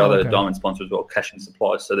 That's our other diamond sponsor as well, Caching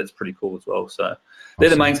Supplies. So that's pretty cool as well. So they're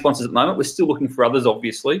the main sponsors at the moment. We're still looking for others,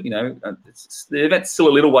 obviously. The event's still a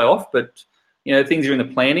little way off, but things are in the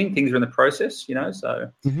planning, things are in the process.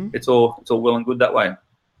 So it's all well and good that way.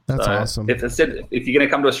 That's awesome. If you're going to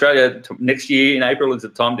come to Australia next year in April, is the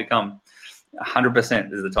time to come.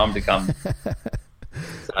 100% is the time to come.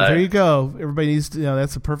 So, there you go. Everybody needs to.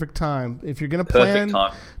 That's the perfect time. If you're going to plan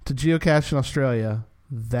to geocache in Australia,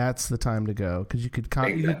 that's the time to go because you could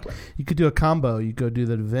you could do a combo. You go do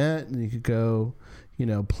the event, and you could go,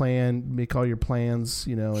 make all your plans,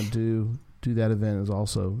 and do that event as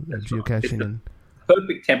also geocaching. It's the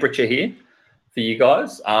perfect temperature here for you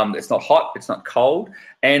guys. It's not hot, it's not cold,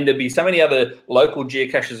 and there'll be so many other local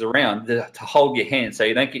geocaches around to hold your hand so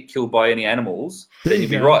you don't get killed by any animals. Then you'll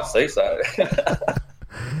be right, see? So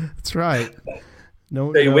that's right.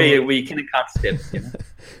 No, where you can and can't step.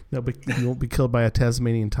 No, but you won't be killed by a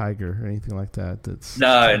Tasmanian tiger or anything like that.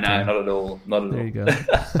 No, not at all. Not at all. There you go.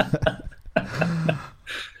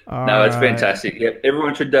 No, it's fantastic. Yep,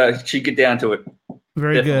 everyone should get down to it.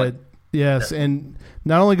 Very Definitely. Good. Yes, and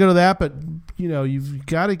not only go to that, but you've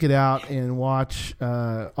got to get out and watch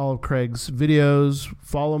all of Craig's videos.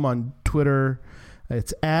 Follow him on Twitter.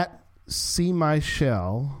 It's at See My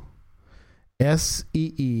Shell,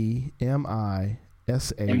 SEEMISH. MY.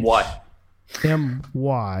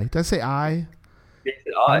 MY. Did I say I? Yes,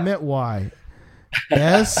 I meant Y.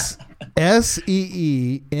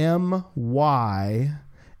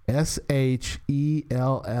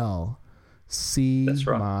 SEEMYSHELL. See That's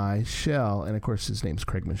right. My Shell. And of course, his name's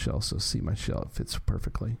Craig Michelle, so See My Shell. It fits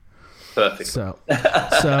perfectly. Perfect. So,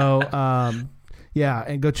 yeah,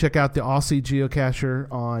 and go check out the Aussie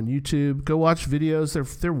Geocacher on YouTube. Go watch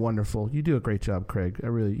videos; they're wonderful. You do a great job, Craig. You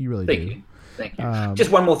really do. Thank you.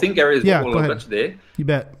 Just one more thing, Gary. As yeah, well, go I've ahead. got you there. You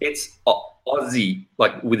bet. It's Aussie,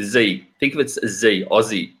 like with Z. Think of it as Z,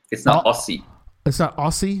 Aussie. It's not Aussie. It's not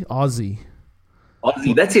Aussie. Aussie.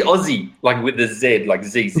 That's it. Aussie, like with the Z, like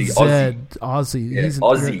ZZ. Aussie. Yeah,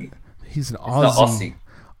 Aussie. He's an It's not Aussie.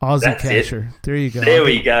 Aussie That's catcher. it. There you go. There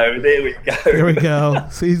we go. There we go.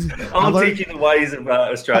 See, I'm not teaching the ways of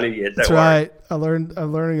Australia yet. That's right. I'm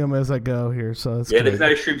learning them as I go here. So that's yeah. great. There's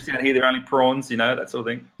no shrimps down here. They're only prawns. That sort of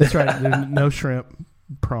thing. That's right. There's no shrimp,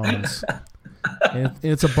 prawns, and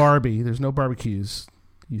it's a Barbie. There's no barbecues.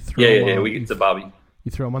 You throw them on, it's a Barbie.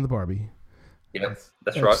 You throw them on the Barbie. Yes,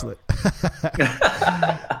 that's Excellent.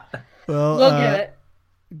 right. Well, We'll get it.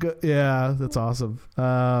 Yeah, that's awesome.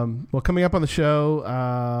 Well, coming up on the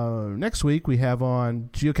show next week, we have on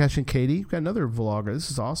Geocaching Katie. We've got another vlogger. This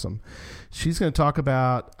is awesome. She's going to talk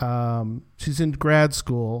about, she's in grad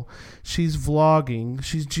school. She's vlogging.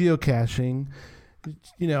 She's geocaching.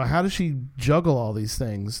 How does she juggle all these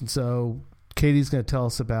things? And so Katie's going to tell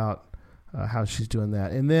us about how she's doing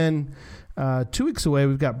that. And then 2 weeks away,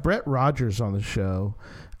 we've got Brett Rogers on the show.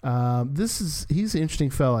 He's an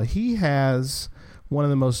interesting fella. He has one of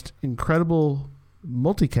the most incredible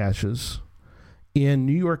multi-caches in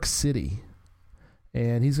New York City.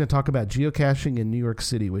 And he's going to talk about geocaching in New York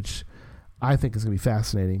City, which I think is going to be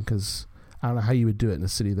fascinating because I don't know how you would do it in a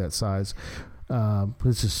city that size. It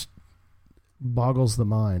just boggles the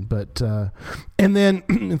mind. But and then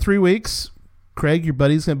in 3 weeks, Craig, your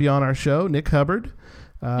buddy's going to be on our show, Nick Hubbard.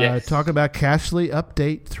 Yes. Talking about Cachly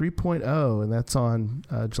Update 3.0, and that's on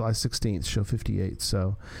July 16th, show 58.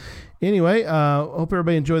 So anyway, hope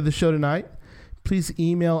everybody enjoyed the show tonight. Please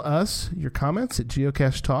email us your comments at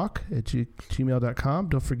geocachetalk@gmail.com.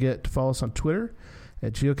 Don't forget to follow us on Twitter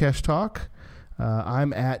at geocachetalk.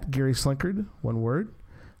 I'm at Gary Slinkard, one word.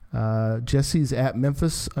 Jesse's at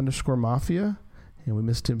Memphis_Mafia. And we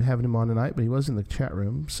missed having him on tonight, but he was in the chat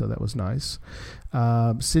room, so that was nice.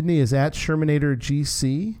 Sydney is at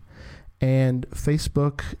ShermanatorGC, and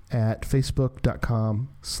Facebook at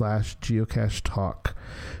facebook.com/geocachetalk.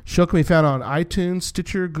 Show can be found on iTunes,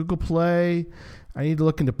 Stitcher, Google Play. I need to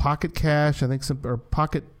look into Pocket Cache. I think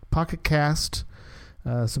Pocket Cast.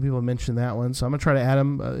 Some people have mentioned that one, so I'm going to try to add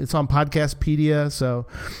them. It's on Podcastpedia, so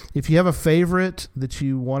if you have a favorite that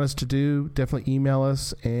you want us to do, definitely email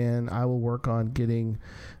us, and I will work on getting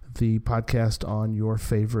the podcast on your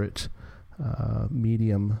favorite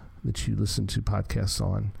medium that you listen to podcasts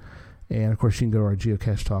on. And, of course, you can go to our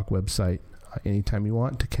Geocache Talk website anytime you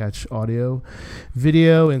want to catch audio,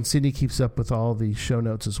 video, and Sydney keeps up with all the show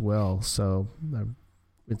notes as well, so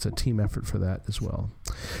it's a team effort for that as well.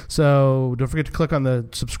 So don't forget to click on the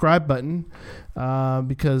subscribe button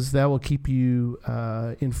because that will keep you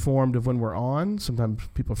informed of when we're on. Sometimes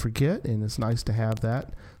people forget, and it's nice to have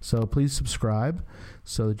that. So please subscribe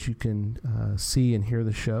so that you can see and hear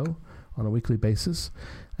the show on a weekly basis.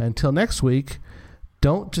 Until next week,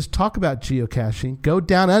 don't just talk about geocaching. Go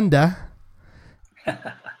down under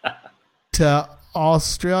to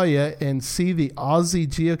Australia and see the Aussie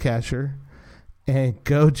geocacher. And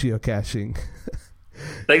go geocaching.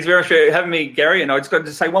 Thanks very much for having me, Gary. And I just got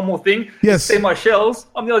to say one more thing. Yes. See my shells.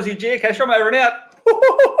 I'm the Aussie geocacher. I'm over and out.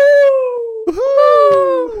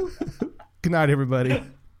 Good night, everybody.